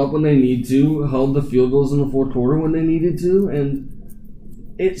buckled up when they need to, held the field goals in the fourth quarter when they needed to, and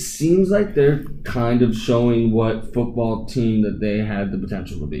it seems like they're kind of showing what football team that they had the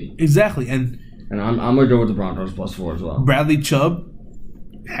potential to be. Exactly, and I'm going to go with the Broncos +4 as well. Bradley Chubb,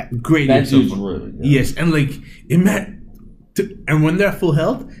 great. That dude's really good. Yes, and like and when they're at full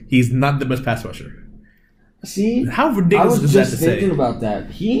health, he's not the best pass rusher. See, how ridiculous is that to say? I was just thinking about that.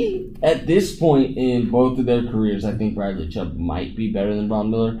 He, at this point in both of their careers, I think Bradley Chubb might be better than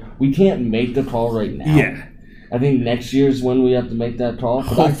Von Miller. We can't make the call right now. Yeah. I think next year is when we have to make that call.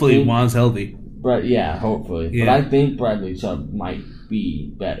 Hopefully Juan's healthy. Hopefully. Yeah. But I think Bradley Chubb might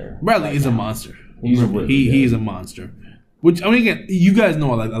be better. Bradley is a monster. He's a monster. Which, I mean, again, you guys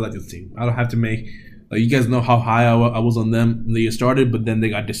know I like this team. I don't have to make... you guys know how high I was on them when the year started, but then they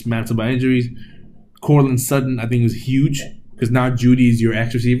got dismantled by injuries. Courtland Sutton, I think, is huge because now Judy is your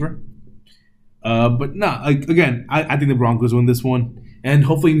X receiver. But again, I think the Broncos win this one, and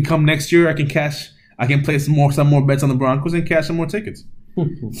hopefully, come next year, I can place some more bets on the Broncos and cash some more tickets.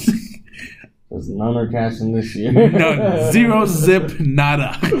 Because none are cashing this year. None, 0 zip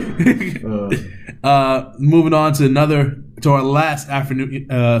nada. Moving on to our last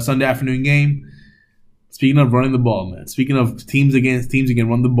Sunday afternoon game. Speaking of running the ball, man. Speaking of teams you can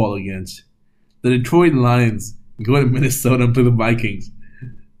run the ball against. The Detroit Lions go to Minnesota and play the Vikings.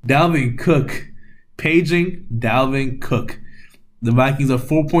 Dalvin Cook, paging Dalvin Cook. The Vikings are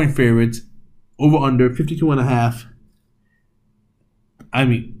 4-point favorites, over under 52.5. I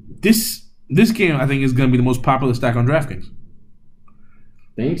mean, this game I think is going to be the most popular stack on DraftKings.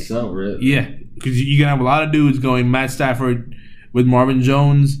 Think so, really? Yeah, because you're going to have a lot of dudes going Matt Stafford with Marvin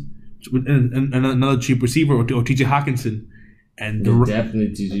Jones and another cheap receiver or TJ Hawkinson. And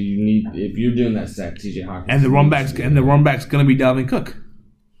definitely TJ. You need, if you're doing that stack, TJ Hawkinson. And the run back's gonna be Dalvin Cook.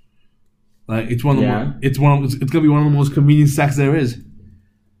 Like it's gonna be one of the most convenient stacks there is.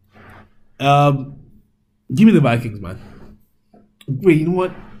 Give me the Vikings, man. Wait, you know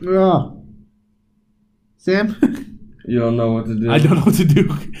what? Sam? You don't know what to do. I don't know what to do.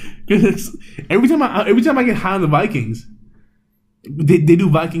 Because every time I get high on the Vikings, they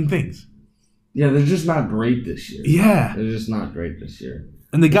do Viking things. Yeah, they're just not great this year. Yeah. They're just not great this year.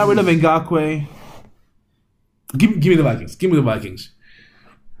 And they got rid of Ngakoue. Give me the Vikings. Give me the Vikings.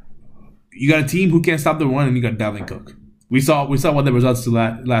 You got a team who can't stop the run, and you got Dalvin Cook. We saw what the results to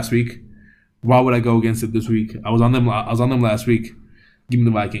last week. Why would I go against it this week? I was on them last week. Give me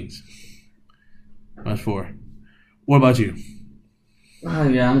the Vikings. That's 4. What about you?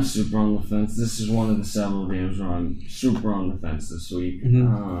 Yeah, I'm super on the fence. This is one of the several games where I'm super on the fence this week.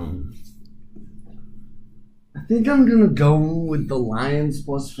 Mm-hmm. I think I'm going to go with the Lions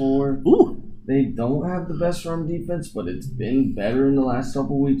 +4. Ooh. They don't have the best run defense, but it's been better in the last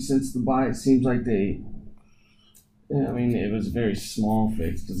couple weeks since the bye. It seems like it was a very small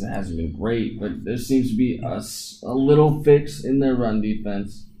fix because it hasn't been great, but there seems to be a little fix in their run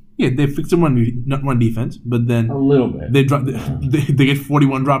defense. Yeah, they fixed the run defense, but then a little bit. They get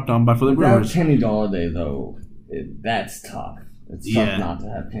 41 dropped on by Philip Rivers. Without Kenny Golladay, though, that's tough. It's tough not to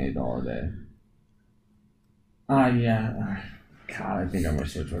have Kenny Golladay. Yeah. God, I think I'm going to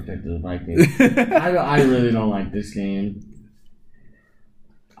switch my pick to the Vikings. I really don't like this game.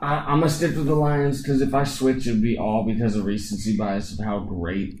 I'm going to stick with the Lions because if I switch, it would be all because of recency bias of how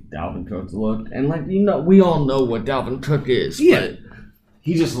great Dalvin Cook looked. And, we all know what Dalvin Cook is. Yeah. But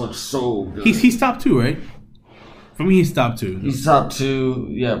he just looks so good. He's top 2, right? For me, he's top 2. He's top 2.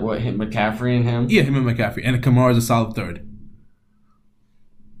 Yeah, him, McCaffrey and him? Yeah, him and McCaffrey. And Kamara is a solid 3rd.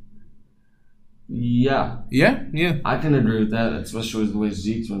 Yeah. Yeah, yeah. I can agree with that, especially with the way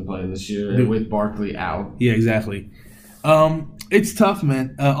Zeke's been playing this year and with Barkley out. Yeah, exactly. It's tough,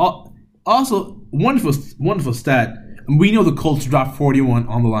 man. Also, wonderful stat. We know the Colts dropped 41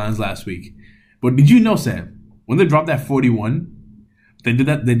 on the Lions last week, but did you know, Sam, when they dropped that 41, they did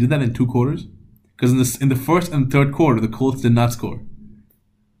that in 2 quarters? Because in the first and third quarter, the Colts did not score.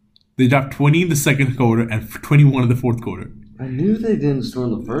 They dropped 20 in the second quarter and 21 in the fourth quarter. I knew they didn't score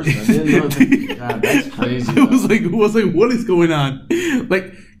in the first. I didn't know that. God, that's crazy. It was like, what is going on?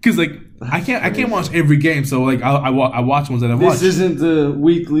 Like, because I can't watch every game, so like I watch ones that I watch. This isn't the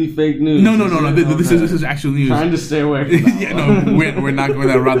weekly fake news. No. This is actual news. Trying to stay away from that. Yeah, no, we're not going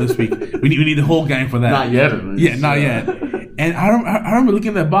that route this week. We need the whole game for that. Not yet, at least. Yeah, not yet. And I remember looking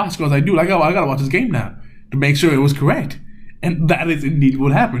at that box score. I was like, dude, I gotta watch this game now to make sure it was correct. And that is indeed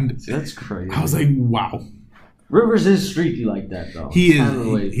what happened. That's crazy. I was like, wow. Rivers is streaky like that, though. He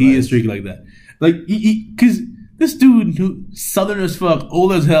is streaky like that. Like, because this dude, who Southern as fuck,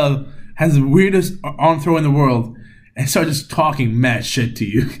 old as hell, has the weirdest arm throw in the world, and starts just talking mad shit to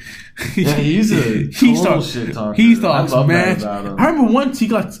you. Yeah, he's a total shit talker. He talks mad. I remember once he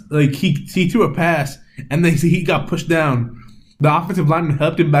got he threw a pass, and then he got pushed down. The offensive lineman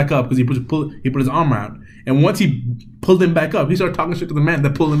helped him back up because he put his arm out. And once he pulled him back up, he started talking shit to the man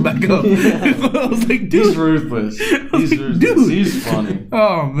that pulled him back up. Yeah. I was like, dude. He's ruthless. Dude. He's funny.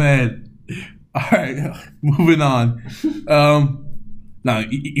 Oh, man. All right. Moving on. Now,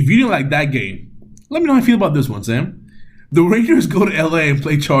 if you didn't like that game, let me know how you feel about this one, Sam. The Raiders go to LA and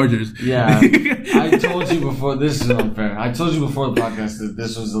play Chargers. Yeah. I told you before, this is unfair. I told you before the podcast that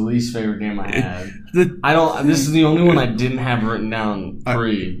this was the least favorite game I had. This is the only one I didn't have written down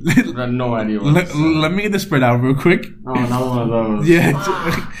pre. I have no idea what let me get the spread out real quick. Oh, not one of those. Yeah.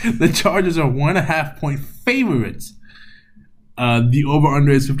 The Chargers are 1.5 point favorites. The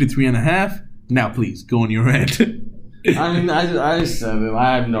over-under is 53.5. Now, please, go on your end. I mean, I said it.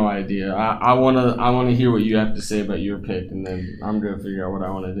 I have no idea. I wanna hear what you have to say about your pick, and then I'm gonna figure out what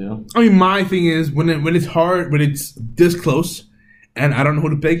I want to do. I mean, my thing is when it's hard, when it's this close, and I don't know who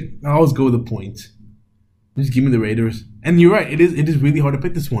to pick, I always go with the point. Just give me the Raiders. And you're right, it is really hard to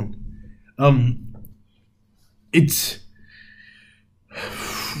pick this one. It's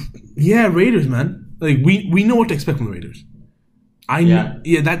Raiders, man. Like we know what to expect from the Raiders.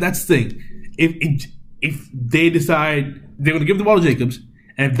 That's the thing. If they decide they're going to give the ball to Jacobs,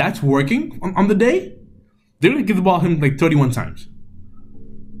 and if that's working on the day, they're going to give the ball to him like 31 times.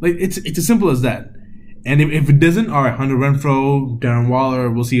 Like it's as simple as that. And if it doesn't, all right, Hunter Renfrow, Darren Waller,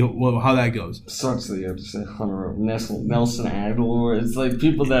 we'll see how that goes. Sucks that you have to say Hunter Nelson Aguilar. It's like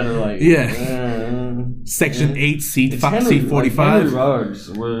people that are like Section 8, seat 45. Like Henry Ruggs.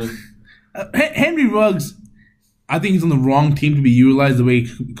 Henry Ruggs, I think he's on the wrong team to be utilized the way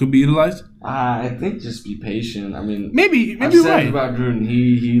he could be utilized. I think just be patient. I mean, maybe I've you're said right about Gruden.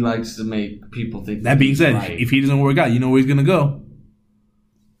 He likes to make people think. That being said, right. If he doesn't work out, you know where he's gonna go.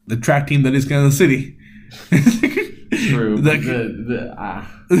 The track team that is Kansas City. True. There's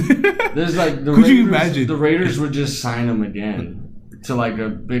like the Could Raiders, you imagine? The Raiders would just sign him again to like a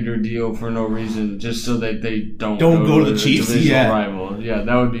bigger deal for no reason, just so that they don't go to the Chiefs. Divisional rival. Yeah,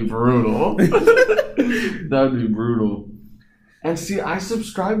 that would be brutal. That would be brutal. And see, I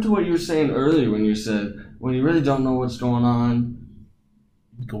subscribe to what you were saying earlier when you said when you really don't know what's going on,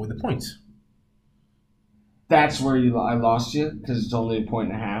 go with the points. That's where I lost you because it's only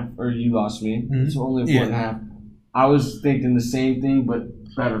 1.5, or you lost me. Mm-hmm. It's only 1.5. I was thinking the same thing, but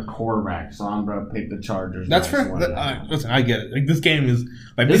better quarterback, so I'm gonna pick the Chargers. That's fair. Listen, I get it. Like this game is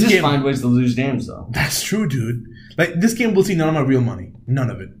like they just find ways to lose games, though. That's true, dude. Like this game, we'll see none of my real money.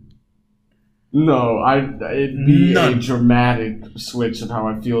 None of it. No, it'd be a dramatic switch of how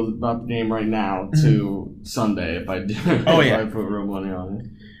I feel about the game right now to Sunday if I do. If I put real money on it.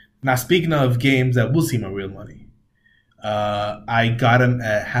 Now, speaking of games that will see my real money, I got them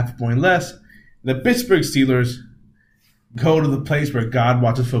at 0.5 point less. The Pittsburgh Steelers go to the place where God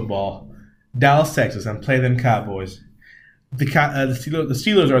watches football, Dallas, Texas, and play them Cowboys. The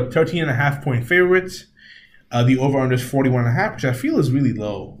Steelers are 13.5 point favorites. The over-under is 41.5, which I feel is really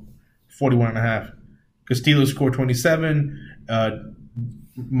low. 41.5. Because Steelers scored 27. The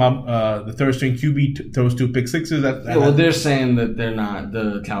third string QB throws 2 pick sixes. They're saying that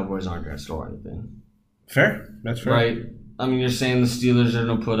the Cowboys aren't going to score anything. Fair. That's fair. Right? I mean, you're saying the Steelers are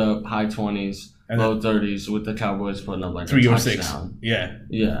going to put up high 20s, low 30s, with the Cowboys putting up like 3 a or touchdown. 6. Yeah.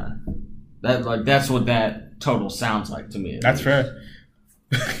 Yeah. That's what that total sounds like to me. That's fair.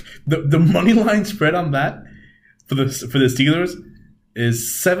 The money line spread on that for the Steelers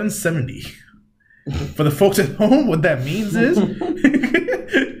is 770. For the folks at home, what that means is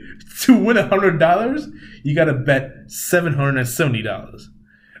to win $100, you got to bet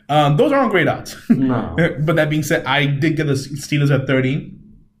 $770. Those aren't great odds. No. But that being said, I did get the Steelers at 13.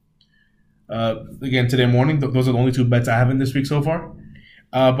 Again, today morning. Those are the only two bets I have in this week so far.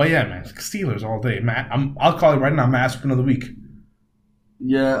 But yeah, man, Steelers all day. Man, I'll call it right now. My African of the week.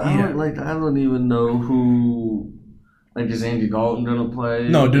 Yeah, I don't even know who. Like, is Andy Dalton gonna play?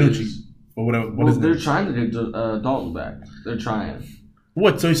 No, DiNucci. Or whatever. They're trying to get Dalton back. They're trying.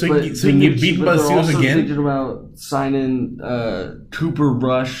 What? So he can get beaten by the Steelers again? They're thinking about signing Cooper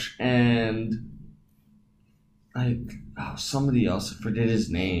Rush and somebody else. I forget his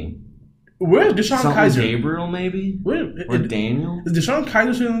name. Where's Deshaun Kaiser? Gabriel, maybe? Or Daniel? Is Deshaun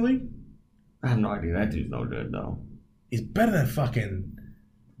Kaiser still in the league? I have no idea. That dude's no good, though. He's better than fucking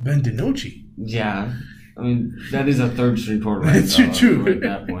Ben DiNucci. Yeah. I mean, that is a third-string quarterback. That's true. At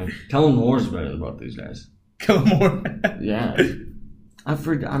that point. Kellen Moore's better than both these guys. Kellen Moore? Yeah.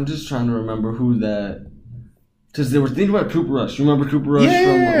 I'm just trying to remember who that... Because they were thinking about Cooper Rush. You remember Cooper Rush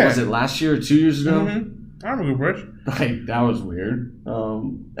from, was it last year or 2 years ago? Mm-hmm. I remember Cooper Rush. Like, that was weird.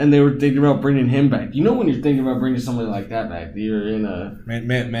 And they were thinking about bringing him back. You know when you're thinking about bringing somebody like that back, you're in a...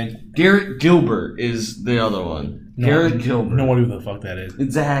 Man. Garrett Gilbert is the other one. Garrett Gilbert. No one knew who the fuck that is.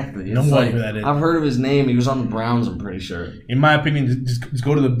 Exactly. No one knew who that is. I've heard of his name. He was on the Browns, I'm pretty sure. In my opinion, just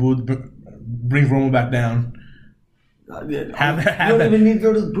go to the booth, bring Romo back down. You don't even need to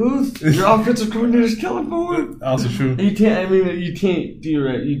go to the booth. Your offensive coordinator's Kellen Moore. Also true. You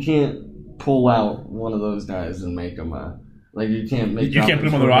can't pull out one of those guys and make them you can't make. You can't put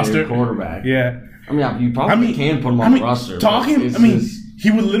him on the roster. Quarterback. Yeah. I mean, you probably can put him on the roster. He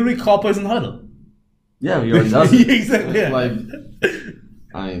would literally call plays in the huddle. Yeah, he already does it. Exactly. Yeah.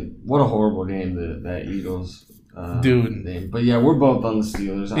 What a horrible game that Eagles. Dude. Name. But yeah, we're both on the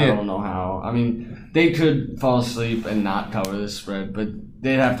Steelers. Yeah. I don't know how. I mean, they could fall asleep and not cover this spread, but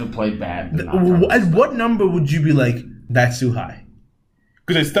they'd have to play bad. At what number would you be like, that's too high?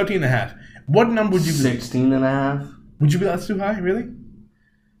 Because it's 13.5. What number would you be? 16.5. Would you be that's too high, really?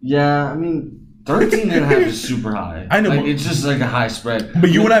 Yeah, I mean, 13.5 is super high. I know. It's just like a high spread.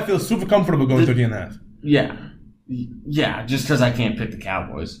 But you and I feel super comfortable going 13.5. Yeah. Yeah, just because I can't pick the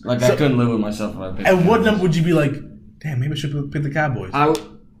Cowboys. I couldn't live with myself if I picked. And what number would you be like, damn, maybe I should pick the Cowboys?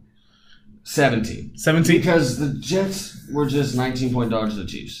 17. 17? Because the Jets were just 19-point dogs to the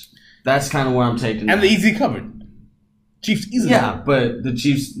Chiefs. That's kind of where I'm taking And the easy covered. Chiefs easily. Yeah, but the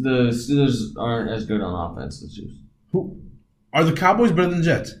Steelers aren't as good on offense as the Chiefs. Who? Are the Cowboys better than the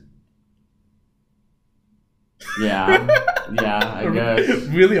Jets? Yeah, I guess.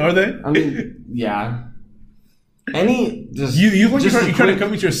 Really? Are they? I mean, yeah. You look like you're trying to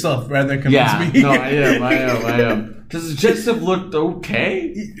convince yourself rather than convince me. No, I am. Because the Jets have looked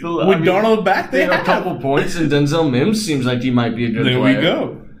okay. With Darnold back, they have a couple points, and Denzel Mims seems like he might be a good player. There we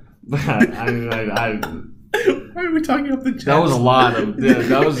go. But why are we talking about the Jets? That was a lot of.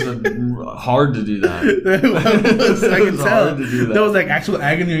 That was hard to do that. I can tell. Hard to do that. That was like actual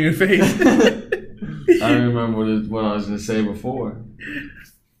agony on your face. I remember what I was going to say before.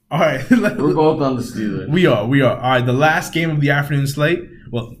 All right. We're both on the Steelers. We are. All right, the last game of the afternoon slate,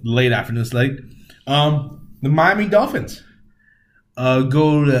 late afternoon slate, the Miami Dolphins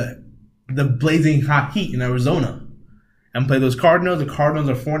go to the blazing hot heat in Arizona and play those Cardinals. The Cardinals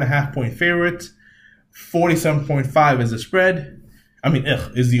are 4.5-point favorites. 47.5 is the spread. I mean,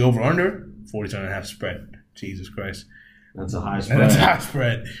 is the over-under. 47.5 spread. Jesus Christ. That's a high spread. That's a high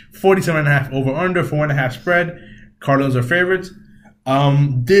spread. 47.5 over-under, 4.5 spread. Cardinals are favorites.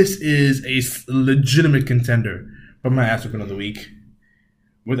 This is a legitimate contender for my African of the week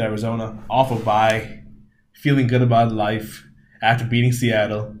with Arizona. Off a bye, feeling good about life after beating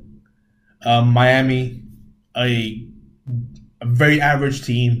Seattle. Miami, a very average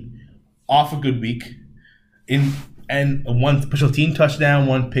team, off a good week, and one special team touchdown,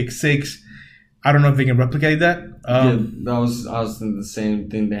 one pick six. I don't know if they can replicate that. I was thinking the same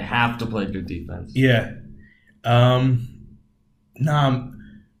thing. They have to play good defense. Yeah.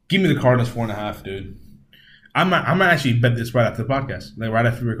 Give me the Cardinals 4.5, dude. I might actually bet this right after the podcast, like right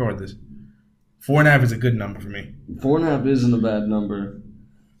after we record this. 4.5 is a good number for me. 4.5 isn't a bad number.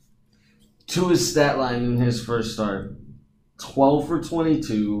 To his stat line in his first start, 12 for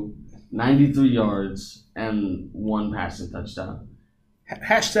 22, 93 yards, and 1 passing touchdown.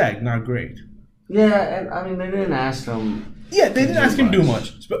 Hashtag not great. Yeah, and I mean, they didn't ask him. Yeah, they didn't ask him to do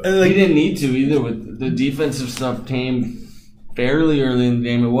much. He didn't need to either. With the defensive stuff came fairly early in the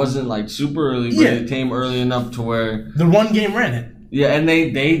game. It wasn't like super early, but it came early enough to where the run game ran it. Yeah, and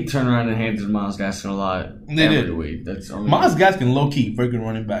they turned around and handed Myles Gaskin a lot. They did. Week. Myles Gaskin, low key, very good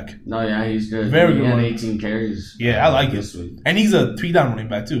running back. No, yeah, he's good. Very good. He had 18 carries. Yeah, I like it. And he's a 3-down running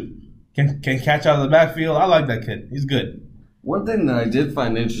back too. Can catch out of the backfield. I like that kid. He's good. One thing that I did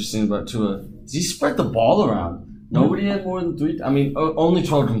find interesting about Tua is he spread the ball around. Nobody had more than three. I mean, only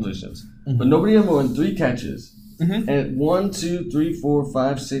 12 completions, but nobody had more than 3 catches. And 1, 2, 3, 4,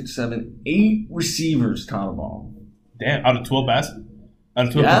 5, 6, 7, 8 receivers caught a ball. Damn, out of 12 passes? Out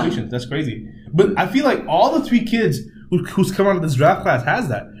of 12 completions. That's crazy. But I feel like all the 3 kids who's come out of this draft class has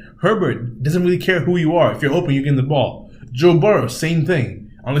that. Herbert doesn't really care who you are. If you're open, you get the ball. Joe Burrow, same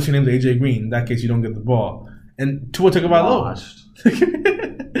thing. Unless your name's AJ Green. In that case, you don't get the ball. And Tua Tagovailoa.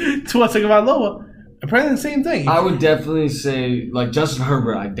 Tua Tagovailoa. Apparently the same thing. I would definitely say, like, Justin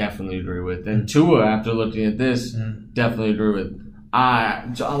Herbert, I definitely agree with. And Tua, after looking at this, definitely agree with.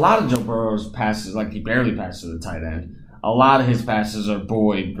 A lot of Joe Burrow's passes, like, he barely passes to the tight end. A lot of his passes are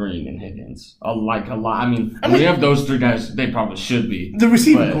Boyd, Green, and Higgins. A lot. I mean, when you have those 3 guys, they probably should be. The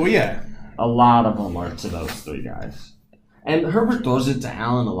receiving core, yeah. A lot of them are to those 3 guys. And Herbert throws it to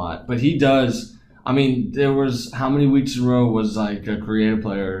Allen a lot, but he does. I mean, there was how many weeks in a row was like a creative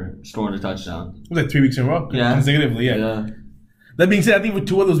player scoring a touchdown? It was like 3 weeks in a row, consecutively. Yeah. That being said, I think with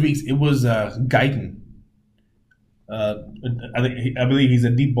 2 of those weeks, it was Guyton. I believe he's a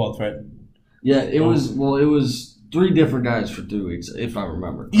deep ball threat. Yeah, it was. Well, it was 3 different guys for 3 weeks, if I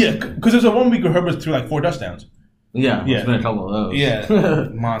remember. Yeah, because there's a 1 week where Herbert threw like 4 touchdowns. Yeah, there's been a couple of those. Yeah,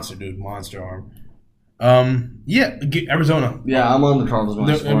 monster, dude, monster arm. Arizona. Yeah, I'm on the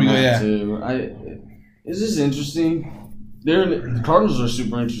Cardinals. There we go. Yeah. Too. Is this interesting? The Cardinals are a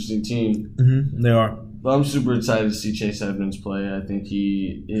super interesting team. Mm-hmm, they are. But I'm super excited to see Chase Edmonds play. I think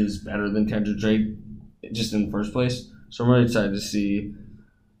he is better than Kendrick Drake, just in the first place. So I'm really excited to see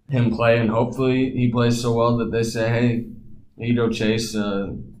him play, and hopefully he plays so well that they say, "Hey, you go Chase,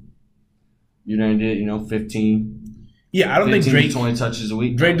 you're gonna get 15." Yeah, I don't think Drake 20 touches a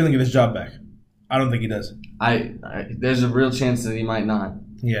week. Drake doesn't get his job back. I don't think he does. There's a real chance that he might not.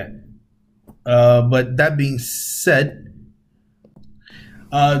 Yeah. But that being said,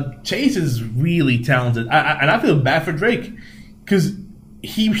 Chase is really talented, and I feel bad for Drake because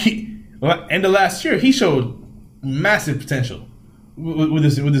he end of last year he showed massive potential with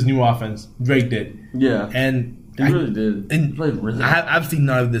this new offense. Drake did, yeah, and he really did. And he played really. I've seen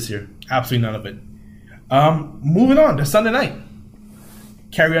none of this year, absolutely none of it. Moving on to Sunday night,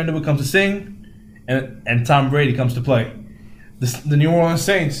 Carrie Underwood comes to sing, and Tom Brady comes to play. The New Orleans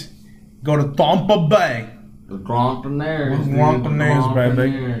Saints go to Tampa Bay. The Gronkaneers.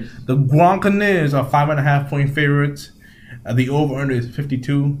 Baby. The Gronkaneers are 5.5 point favorites. The over-under is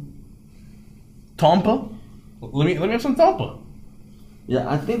 52. Tampa? Let me have some Tampa. Yeah,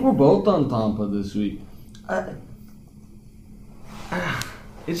 I think we're both on Tampa this week.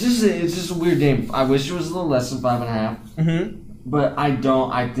 It's just a weird game. I wish it was a little less than 5.5. Mm-hmm. But I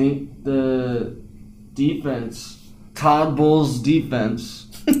don't. I think the defense, Todd Bowles' defense,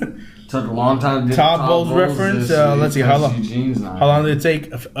 took a long time to get Todd Bowles reference. Let's see how long did it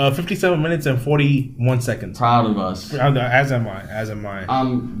take? 57 minutes and 41 seconds. Proud of us. As am I.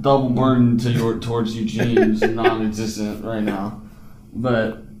 I'm double burdened towards Eugene's non-existent right now,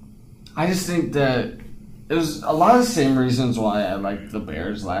 but I just think that there's a lot of the same reasons why I liked the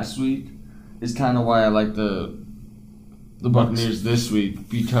Bears last week. Is kind of why I like the Buccaneers this week,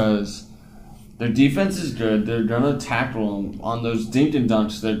 because their defense is good. They're going to tackle them on those dink and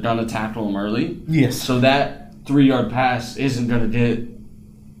dunks. They're going to tackle them early. Yes. So that 3-yard pass isn't going to get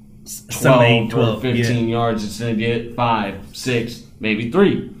 12 or 15 yards. It's going to get 5, 6, maybe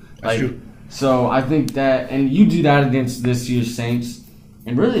 3. That's true. So I think that, and you do that against this year's Saints,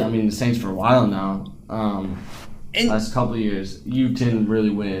 and really, I mean, the Saints for a while now. Last couple of years, you can really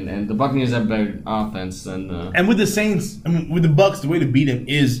win, and the Buccaneers have better offense than. And with the Saints, with the Bucs, the way to beat them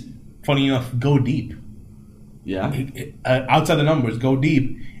is, funny enough, go deep. Yeah. Outside the numbers, go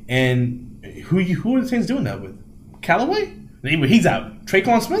deep. And who are the Saints doing that with? Callaway? Anyway, he's out.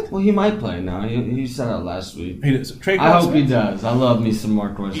 Traquan Smith? Well, he might play now. He said out last week. He does. I hope he does. I love me some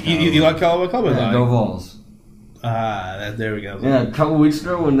Marquez Callaway. You like Callaway? Yeah, go Vols. There we go. Yeah, a couple weeks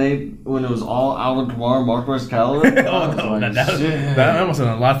ago when it was all Alvin Kamara, Marquez Callaway. Oh no, like, that almost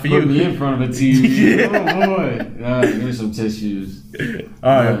done a lot for you. Put me in front of a TV. Oh boy, here's some tissues.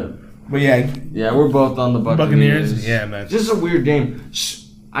 All right, but yeah, we're both on the Buccaneers. Yeah, man, just a weird game.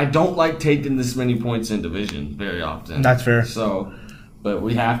 I don't like taking this many points in division very often. That's fair. So, but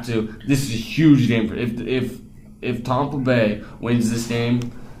we have to. This is a huge game for if Tampa Bay wins this game,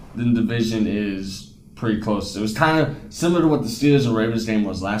 then the division is pretty close. It was kind of similar to what the Steelers and Ravens game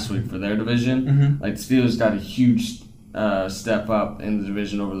was last week for their division. Mm-hmm. Like the Steelers got a huge step up in the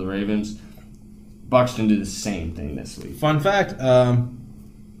division over the Ravens. Bucs can do the same thing this week. Fun fact: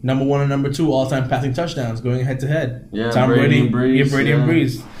 number 1 and number 2 all-time passing touchdowns going head to head. Yeah, Tom Brady and Breeze. Yeah, Brady and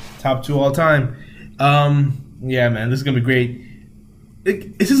Breeze. Top 2 all time. Yeah, man, this is gonna be great.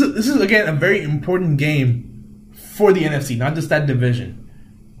 This is again a very important game for the NFC, not just that division,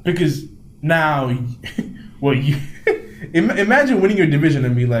 because now, well, you imagine winning your division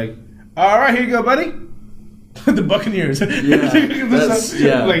and be like, all right, here you go, buddy. The Buccaneers.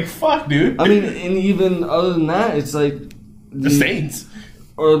 Yeah, like fuck, dude. I mean, and even other than that, it's like the Saints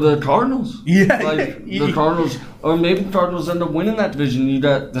or the Cardinals. Yeah, like the Cardinals, or maybe the Cardinals end up winning that division. You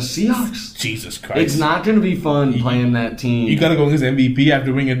got the Seahawks. Jesus Christ, it's not going to be fun playing that team. You got to go against MVP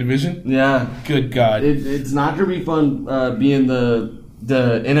after winning a division. Yeah, good God, it's not going to be fun being the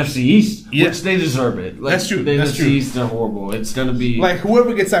NFC East, which they deserve it. Like, that's true. The That's NFC true. East are horrible. It's going to be like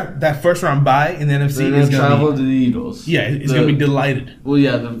whoever gets that first round bye in the NFC is going to travel to the Eagles. Yeah, it's going to be delighted. Well,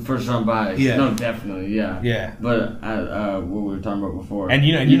 yeah, the first round bye. Yeah, no, definitely, yeah. Yeah, but what we were talking about before, and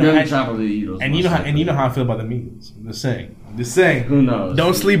you're going to travel to the Eagles, and you know how I feel about the Eagles. I'm just saying. Who knows?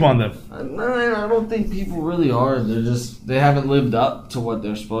 Don't sleep on them. I don't think people really are. They haven't lived up to what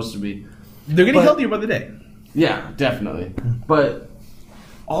they're supposed to be. They're getting healthier by the day. Yeah, definitely. But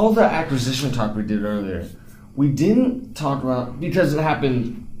all the acquisition talk we did earlier, we didn't talk about, because it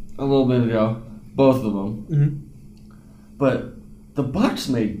happened a little bit ago, both of them. Mm-hmm. But the Bucs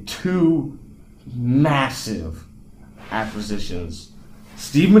made 2 massive acquisitions.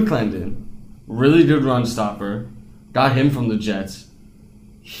 Steve McClendon, really good run stopper, got him from the Jets.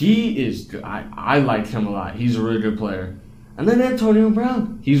 He is good. I like him a lot. He's a really good player. And then Antonio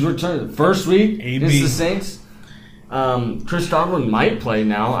Brown, he's returned. First week against the Saints. Chris Godwin might play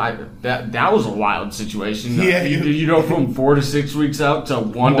now. That was a wild situation. Yeah, you go from 4 to 6 weeks out to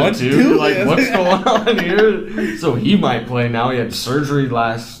 1 to 2. You're like, what's going on here? So he might play now. He had surgery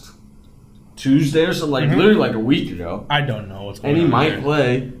last Tuesday or something, literally like a week ago. I don't know what's going on. And he might there.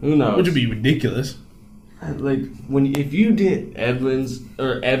 play. Who knows? Which would be ridiculous. Like if you did Evans,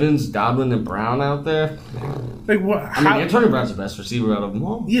 Godwin, and Brown out there, like what? I mean, Antonio Brown's the best receiver out of them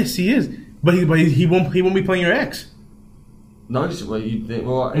all. Yes, he is. But he won't be playing your ex. No, you think?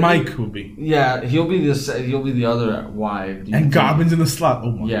 Well, Mike will be. Yeah, he'll be the other wide. And Godwin's in the slot.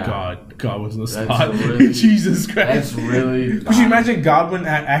 Oh my God, Godwin's in the slot. Really, Jesus Christ, that's really. Could you imagine Godwin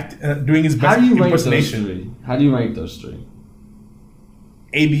doing his best impersonation? How do you rank those 3?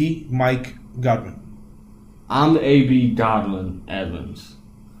 AB, Mike, Godwin. I'm AB, Godwin, Evans.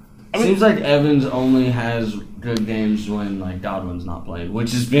 Seems like Evans only has good games when like Godwin's not playing,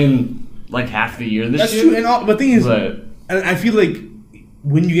 which has been like half the year this year. That's true. And the thing is, I feel like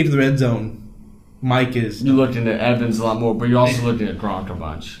when you get to the red zone, Mike is. You're looking at Evans a lot more, but you're also looking at Gronk a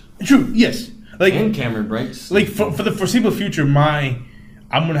bunch. True. Yes. And Cameron Breaks. Like for the foreseeable future, I'm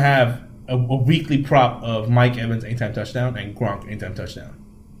gonna have a weekly prop of Mike Evans anytime touchdown and Gronk anytime touchdown.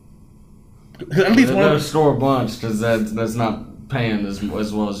 At least one of them score a bunch because that's not paying as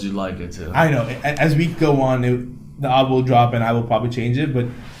well as you'd like it to. I know. As we go on, the odd will drop and I will probably change it, but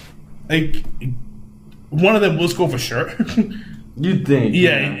like one of them will score for sure. You'd think.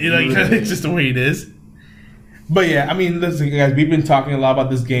 Yeah, it's just the way it is. But yeah, I mean, listen, guys, we've been talking a lot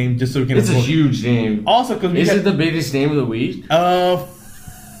about this game just so we can. It's a huge game. Also, because is it the biggest game of the week? I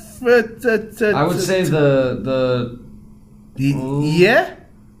would say the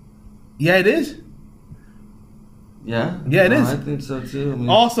yeah, it is. Yeah, it is. I think so too. I mean,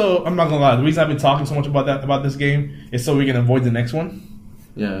 also, I'm not gonna lie. The reason I've been talking so much about this game is so we can avoid the next one.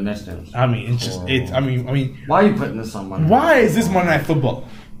 Yeah, the next game. I mean, it's just I mean. Why are you putting this on Monday? Why is this Monday Night Football?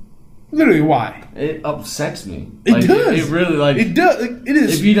 Literally, why? It upsets me. It does. It really it does. It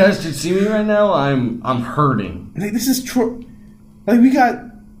is. If you guys could see me right now, I'm hurting. Like, this is true. Like we got.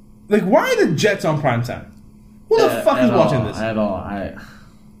 Like, why are the Jets on primetime? Who the fuck is watching this? At all.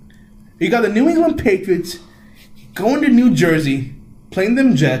 You got the New England Patriots going to New Jersey, playing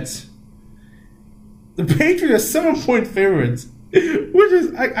them Jets. The Patriots are 7-point favorites, which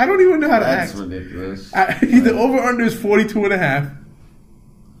is I don't even know how to act. That's ridiculous. The over/under is 42.5.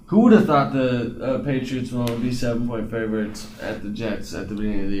 Who would have thought the Patriots would be 7-point favorites at the Jets at the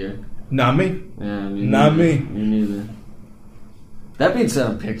beginning of the year? Not me. Yeah, Not me. Me neither. That being said,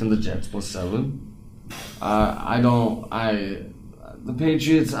 I'm picking the Jets +7. The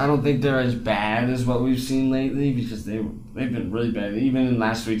Patriots, I don't think they're as bad as what we've seen lately because they've been really bad. Even in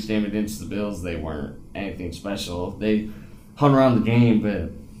last week's game against the Bills, they weren't anything special. They hung around the game, but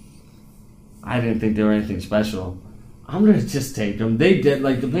I didn't think they were anything special. I'm going to just take them. The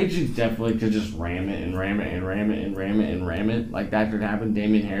Patriots definitely could just ram it and ram it and ram it and ram it and ram it. Like, that could happen.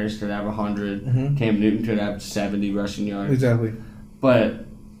 Damian Harris could have 100. Mm-hmm. Cam Newton could have 70 rushing yards. Exactly. But,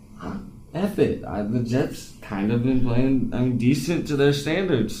 F it. The Jets kind of been playing, decent to their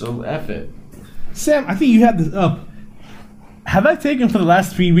standards, so F it. Sam, I think you had this up. Have I taken for the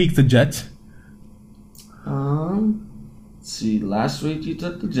last 3 weeks the Jets? Let's see. Last week you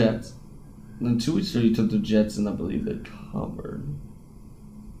took the Jets. Then 2 weeks ago you took the Jets, and I believe they covered.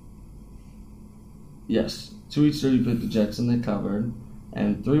 Yes. 2 weeks ago you picked the Jets, and they covered.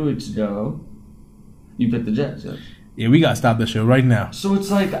 And 3 weeks ago you picked the Jets. Yes. Yeah, we gotta stop the show right now. So it's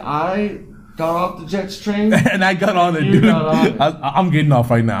like I got off the Jets train, and I got on it, dude. I'm getting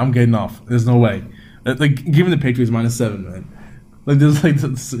off right now. I'm getting off. There's no way. Like, giving the Patriots -7, man. Like, there's like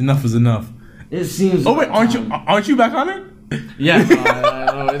enough is enough. It seems. Oh wait, aren't you back on it? Yeah,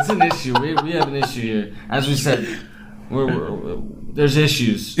 no, it's an issue. We have an issue here. As we said, there's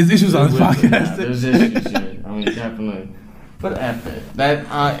issues. There's issues on this podcast. Yeah, there's issues here. I mean, definitely. But F it.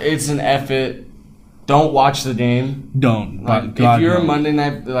 It's an F it. Don't watch the game. Don't. Like, if you're a Monday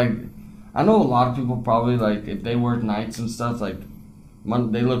night, like, I know a lot of people probably, like, if they work nights and stuff, like,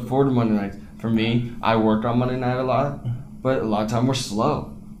 they look forward to Monday nights. For me, I work on Monday night a lot, but a lot of time we're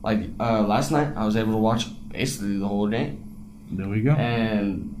slow. Like, last night, I was able to watch basically the whole game. There we go.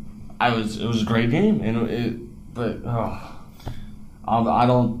 And it was a great game. But I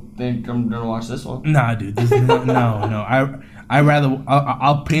don't think I'm going to watch this one. Nah, dude. No.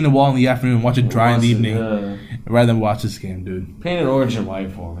 I'll paint a wall in the afternoon and watch it dry in the evening rather than watch this game, dude. Paint it orange and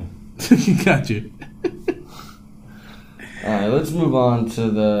white for me. Got you. Alright, let's move on to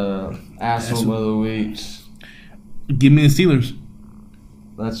the asshole of the week. Give me the Steelers.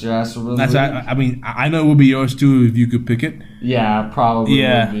 That's your asshole of the week? I mean, I know it would be yours too if you could pick it. Yeah, probably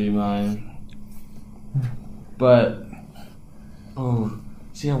would be mine. But,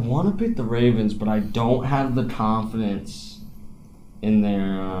 see, I want to pick the Ravens, but I don't have the confidence in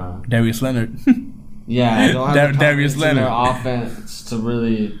their... Darius Leonard. Yeah, I don't have the Darius confidence in Leonard. their offense to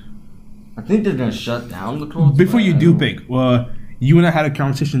really... I think they're going to shut down the Colts. Before you do pick, you and I had a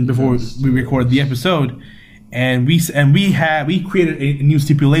conversation before we recorded the episode, and we created a new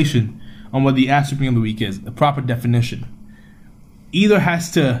stipulation on what the ass whipping of the week is, a proper definition. Either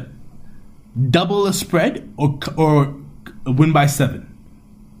has to double the spread or win by 7.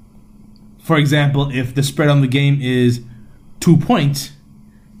 For example, if the spread on the game is 2 points,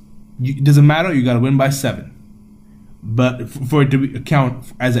 it doesn't matter. You got to win by 7. But for it to count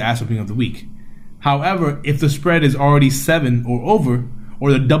as an ass whipping of the week. However, if the spread is already 7 or over,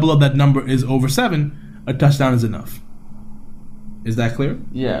 or the double of that number is over 7, a touchdown is enough. Is that clear?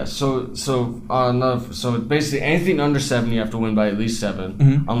 Yeah. So basically anything under 7, you have to win by at least 7,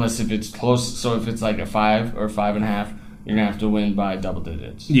 unless if it's close. So if it's like a 5 or 5.5, you're gonna have to win by double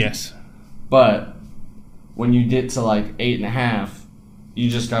digits. Yes. But when you get to like 8.5,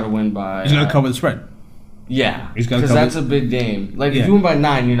 you just got to win by. He's gonna cover the spread. Yeah, because that's a big game. Like, if you win by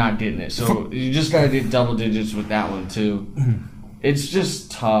 9, you're not getting it. So you just got to get double digits with that one, too. It's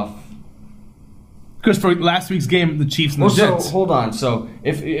just tough. Because for last week's game, the Chiefs and the Jets. So, hold on. So,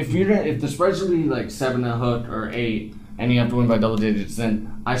 if the spread's going to be like 7 a hook or 8, and you have to win by double digits,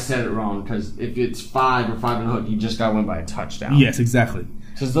 then I said it wrong. Because if it's 5 or 5 and a hook, you just got to win by a touchdown. Yes, exactly.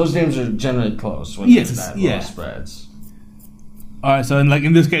 Because those games are generally close when it's that low spreads. All right, so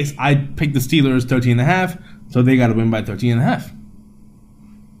in this case, I picked the Steelers 13.5, so they got to win by 13.5.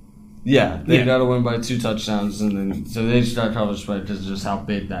 Yeah, they got to win by 2 touchdowns, and then so they just got to cover the spread because of just how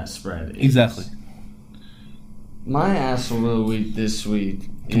big that spread is. Exactly. My asshole of the week this week.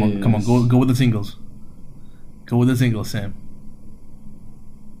 Come on, go with the singles. Go with the singles, Sam.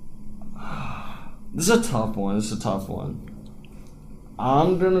 This is a tough one.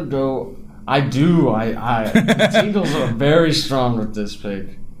 I'm gonna go. The Eagles are very strong with this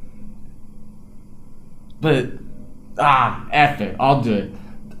pick. But F it. I'll do it.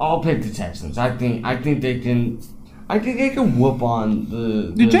 I'll pick the Texans. I think they can whoop on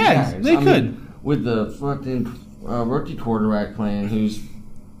the Jags. They could. With the fucking rookie quarterback playing, who's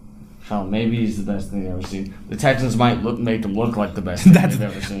maybe he's the best thing I've ever seen. The Texans might make him look like the best thing they've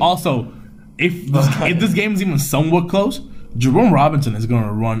ever seen. Also, if this game is even somewhat close, Jerome Robinson is going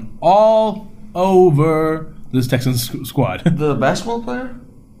to run all over this Texans squad. The basketball player?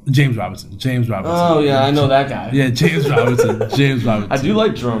 James Robinson. Oh, yeah, I know that guy. Yeah, James Robinson. I do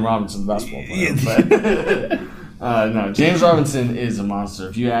like Jerome Robinson, the basketball player. But no, James Robinson is a monster.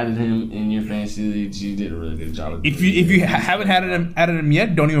 If you added him in your fantasy leagues, you did a really good job. If you haven't added him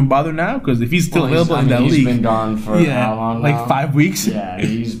yet, don't even bother now, because if he's still available in that league. He's been gone for how long now? Like 5 weeks? Yeah,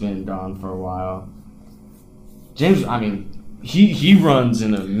 he's been gone for a while. James, he runs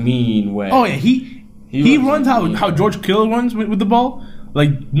in a mean way. Oh, yeah, he runs how George Kittle runs with the ball.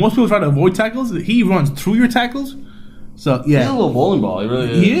 Like, most people try to avoid tackles. He runs through your tackles. So, yeah. He's a little bowling ball. He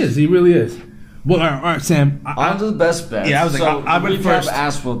really is. He really is. Well, all right, Sam. On to the best bets. Yeah, I was like, so I went first.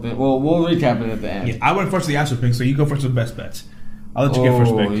 Ass whooping. Well, we'll recap it at the end. Yeah, I went first to the ass whooping, so you go first with the best bets. I'll let you get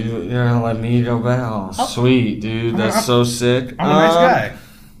first pick. You're gonna let me go back? Oh, sweet, dude. That's so sick. I'm a nice guy.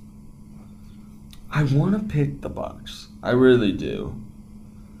 I want to pick the Bucks. I really do.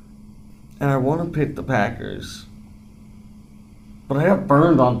 And I want to pick the Packers. But I got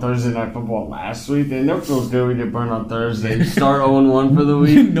burned on Thursday Night Football last week. It never feels good when you get burned on Thursday. You start 0-1 for the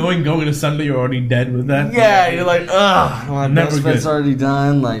week. Knowing going to Sunday you're already dead with that. Yeah, you're like, ugh, my best bet's already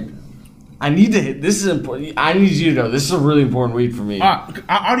done. Like, I need to hit. This is important. I need you to know. This is a really important week for me. I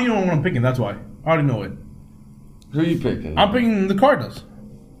already know what I'm picking. That's why. I already know it. Who are you picking? I'm picking the Cardinals.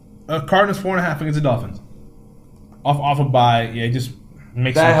 Cardinals 4.5 against the Dolphins. Off a bye. Yeah, it just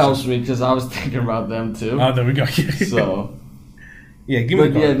makes that helps me because I was thinking about them too. Oh, there we go. So. Yeah, give me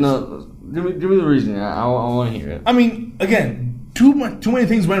the Cardinals. Yeah, no, give me the reason. I want to hear it. I mean, again, too many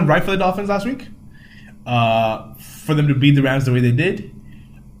things went right for the Dolphins last week. For them to beat the Rams the way they did.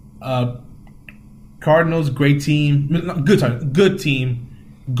 Cardinals, great team. Good team.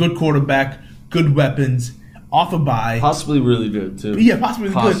 Good quarterback. Good weapons. Off a bye. Possibly really good, too. Yeah, possibly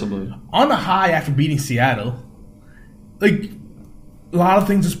good. On a high after beating Seattle. Like, a lot of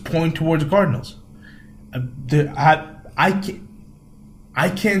things just point towards the Cardinals. I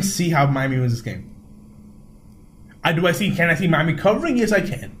can't see how Miami wins this game. Can I see Miami covering? Yes, I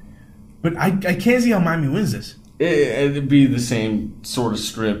can. But I can't see how Miami wins this. It'd be the same sort of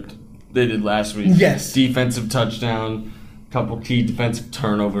script they did last week. Yes. Defensive touchdown, couple key defensive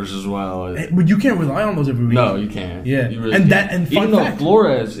turnovers as well. But you can't rely on those every week. No, you can't. Yeah. You really can't. And fun Even fact, though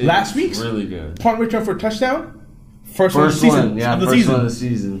Flores is last week's really good. Punt return for a touchdown. First one of the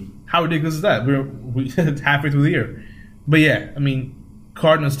season. How ridiculous is that? We're halfway through the year. But yeah, I mean,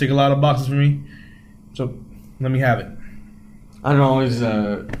 Cardinals tick a lot of boxes for me. So let me have it. I don't always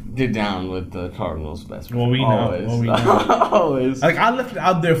get down with the Cardinals' best. Well, we know. Always. Like, I left it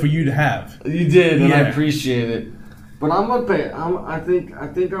out there for you to have. You did, and I appreciate it. But I'm gonna pay. I think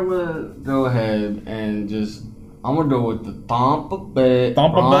I'm gonna go ahead and I'm gonna go with the Tampa Bay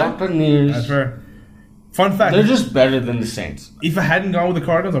Buccaneers. That's fair. Fun fact: they're just better than the Saints. If I hadn't gone with the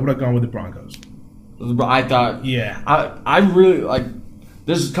Cardinals, I would have gone with the Broncos. I thought. Yeah. I really like.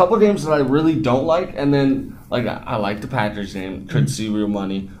 There's a couple games that I really don't like, and then like I like the Packers game, could see real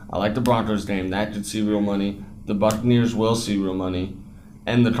money. I like the Broncos game, that could see real money. The Buccaneers will see real money,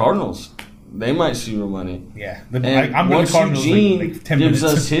 and the Cardinals, they might see real money. Yeah, I'm once Eugene gives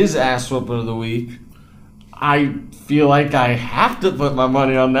us his ass whooping of the week, I feel like I have to put my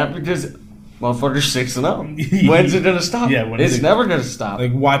money on that because motherfucker's 6-0. When's it gonna stop? Yeah, it's never gonna stop.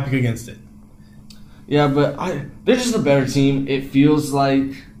 Like, why pick against it? Yeah, but they're just a better team. It feels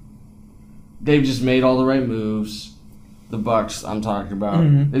like they've just made all the right moves. The Bucks, I'm talking about.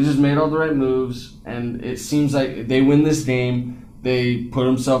 Mm-hmm. They just made all the right moves, and it seems like they win this game. They put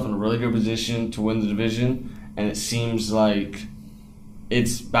themselves in a really good position to win the division, and it seems like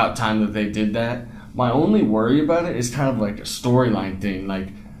it's about time that they did that. My only worry about it is kind of like a storyline thing. Like,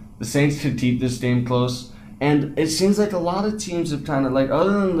 the Saints could keep this game close, and it seems like a lot of teams have kind of, like,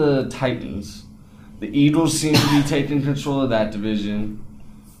 other than the Titans, the Eagles seem to be taking control of that division.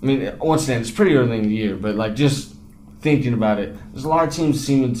 I mean, once again, it's pretty early in the year, but like just thinking about it, there's a lot of teams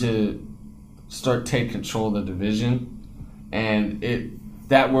seeming to start taking control of the division, and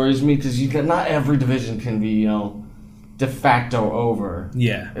that worries me because not every division can be de facto over.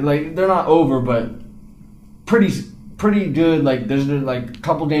 Yeah, like they're not over, but pretty good. Like there's like a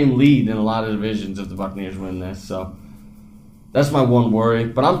couple game lead in a lot of divisions if the Buccaneers win this. So. That's my one worry,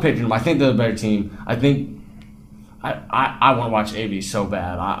 but I'm picking them. I think they're a better team. I think I want to watch AB so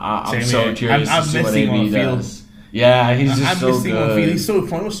bad. I'm so curious to see what AB does. Yeah, he's just so good. He's so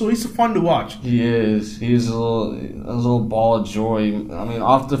fun. He's so fun to watch. He is. He's a little ball of joy. I mean,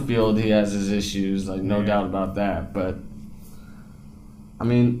 off the field, he has his issues, like no doubt about that. But I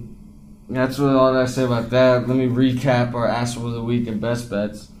mean, that's really all I say about that. Let me recap our Ass of the Week and best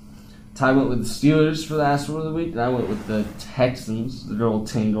bets. Ty went with the Steelers for the Ass of the Week, and I went with the Texans, the good old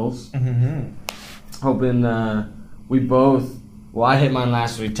Tingles. Mm-hmm. Hoping we both... Well, I hit mine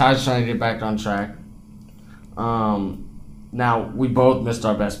last week. Ty's trying to get back on track. Now, we both missed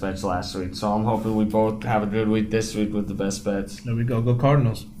our best bets last week, so I'm hoping we both have a good week this week with the best bets. There we go. Go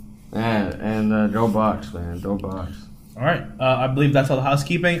Cardinals. Yeah, and go Bucks, man. Go Bucks. All right. I believe that's all the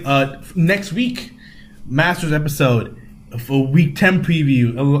housekeeping. Next week, Masters episode. For Week 10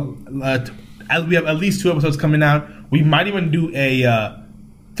 preview, as we have at least 2 episodes coming out, we might even do a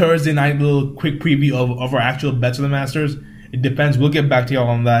Thursday night little quick preview of our actual bets of the Masters. It depends. We'll get back to y'all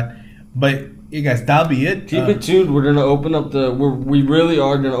on that. But you guys, that'll be it. Keep it tuned. We're gonna open up we really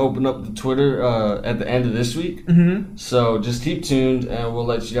are gonna open up the Twitter at the end of this week. Mm-hmm. So just keep tuned, and we'll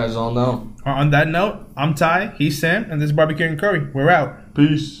let you guys all know. On that note, I'm Ty. He's Sam, and this is Barbecue and Curry. We're out.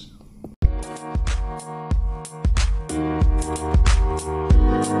 Peace.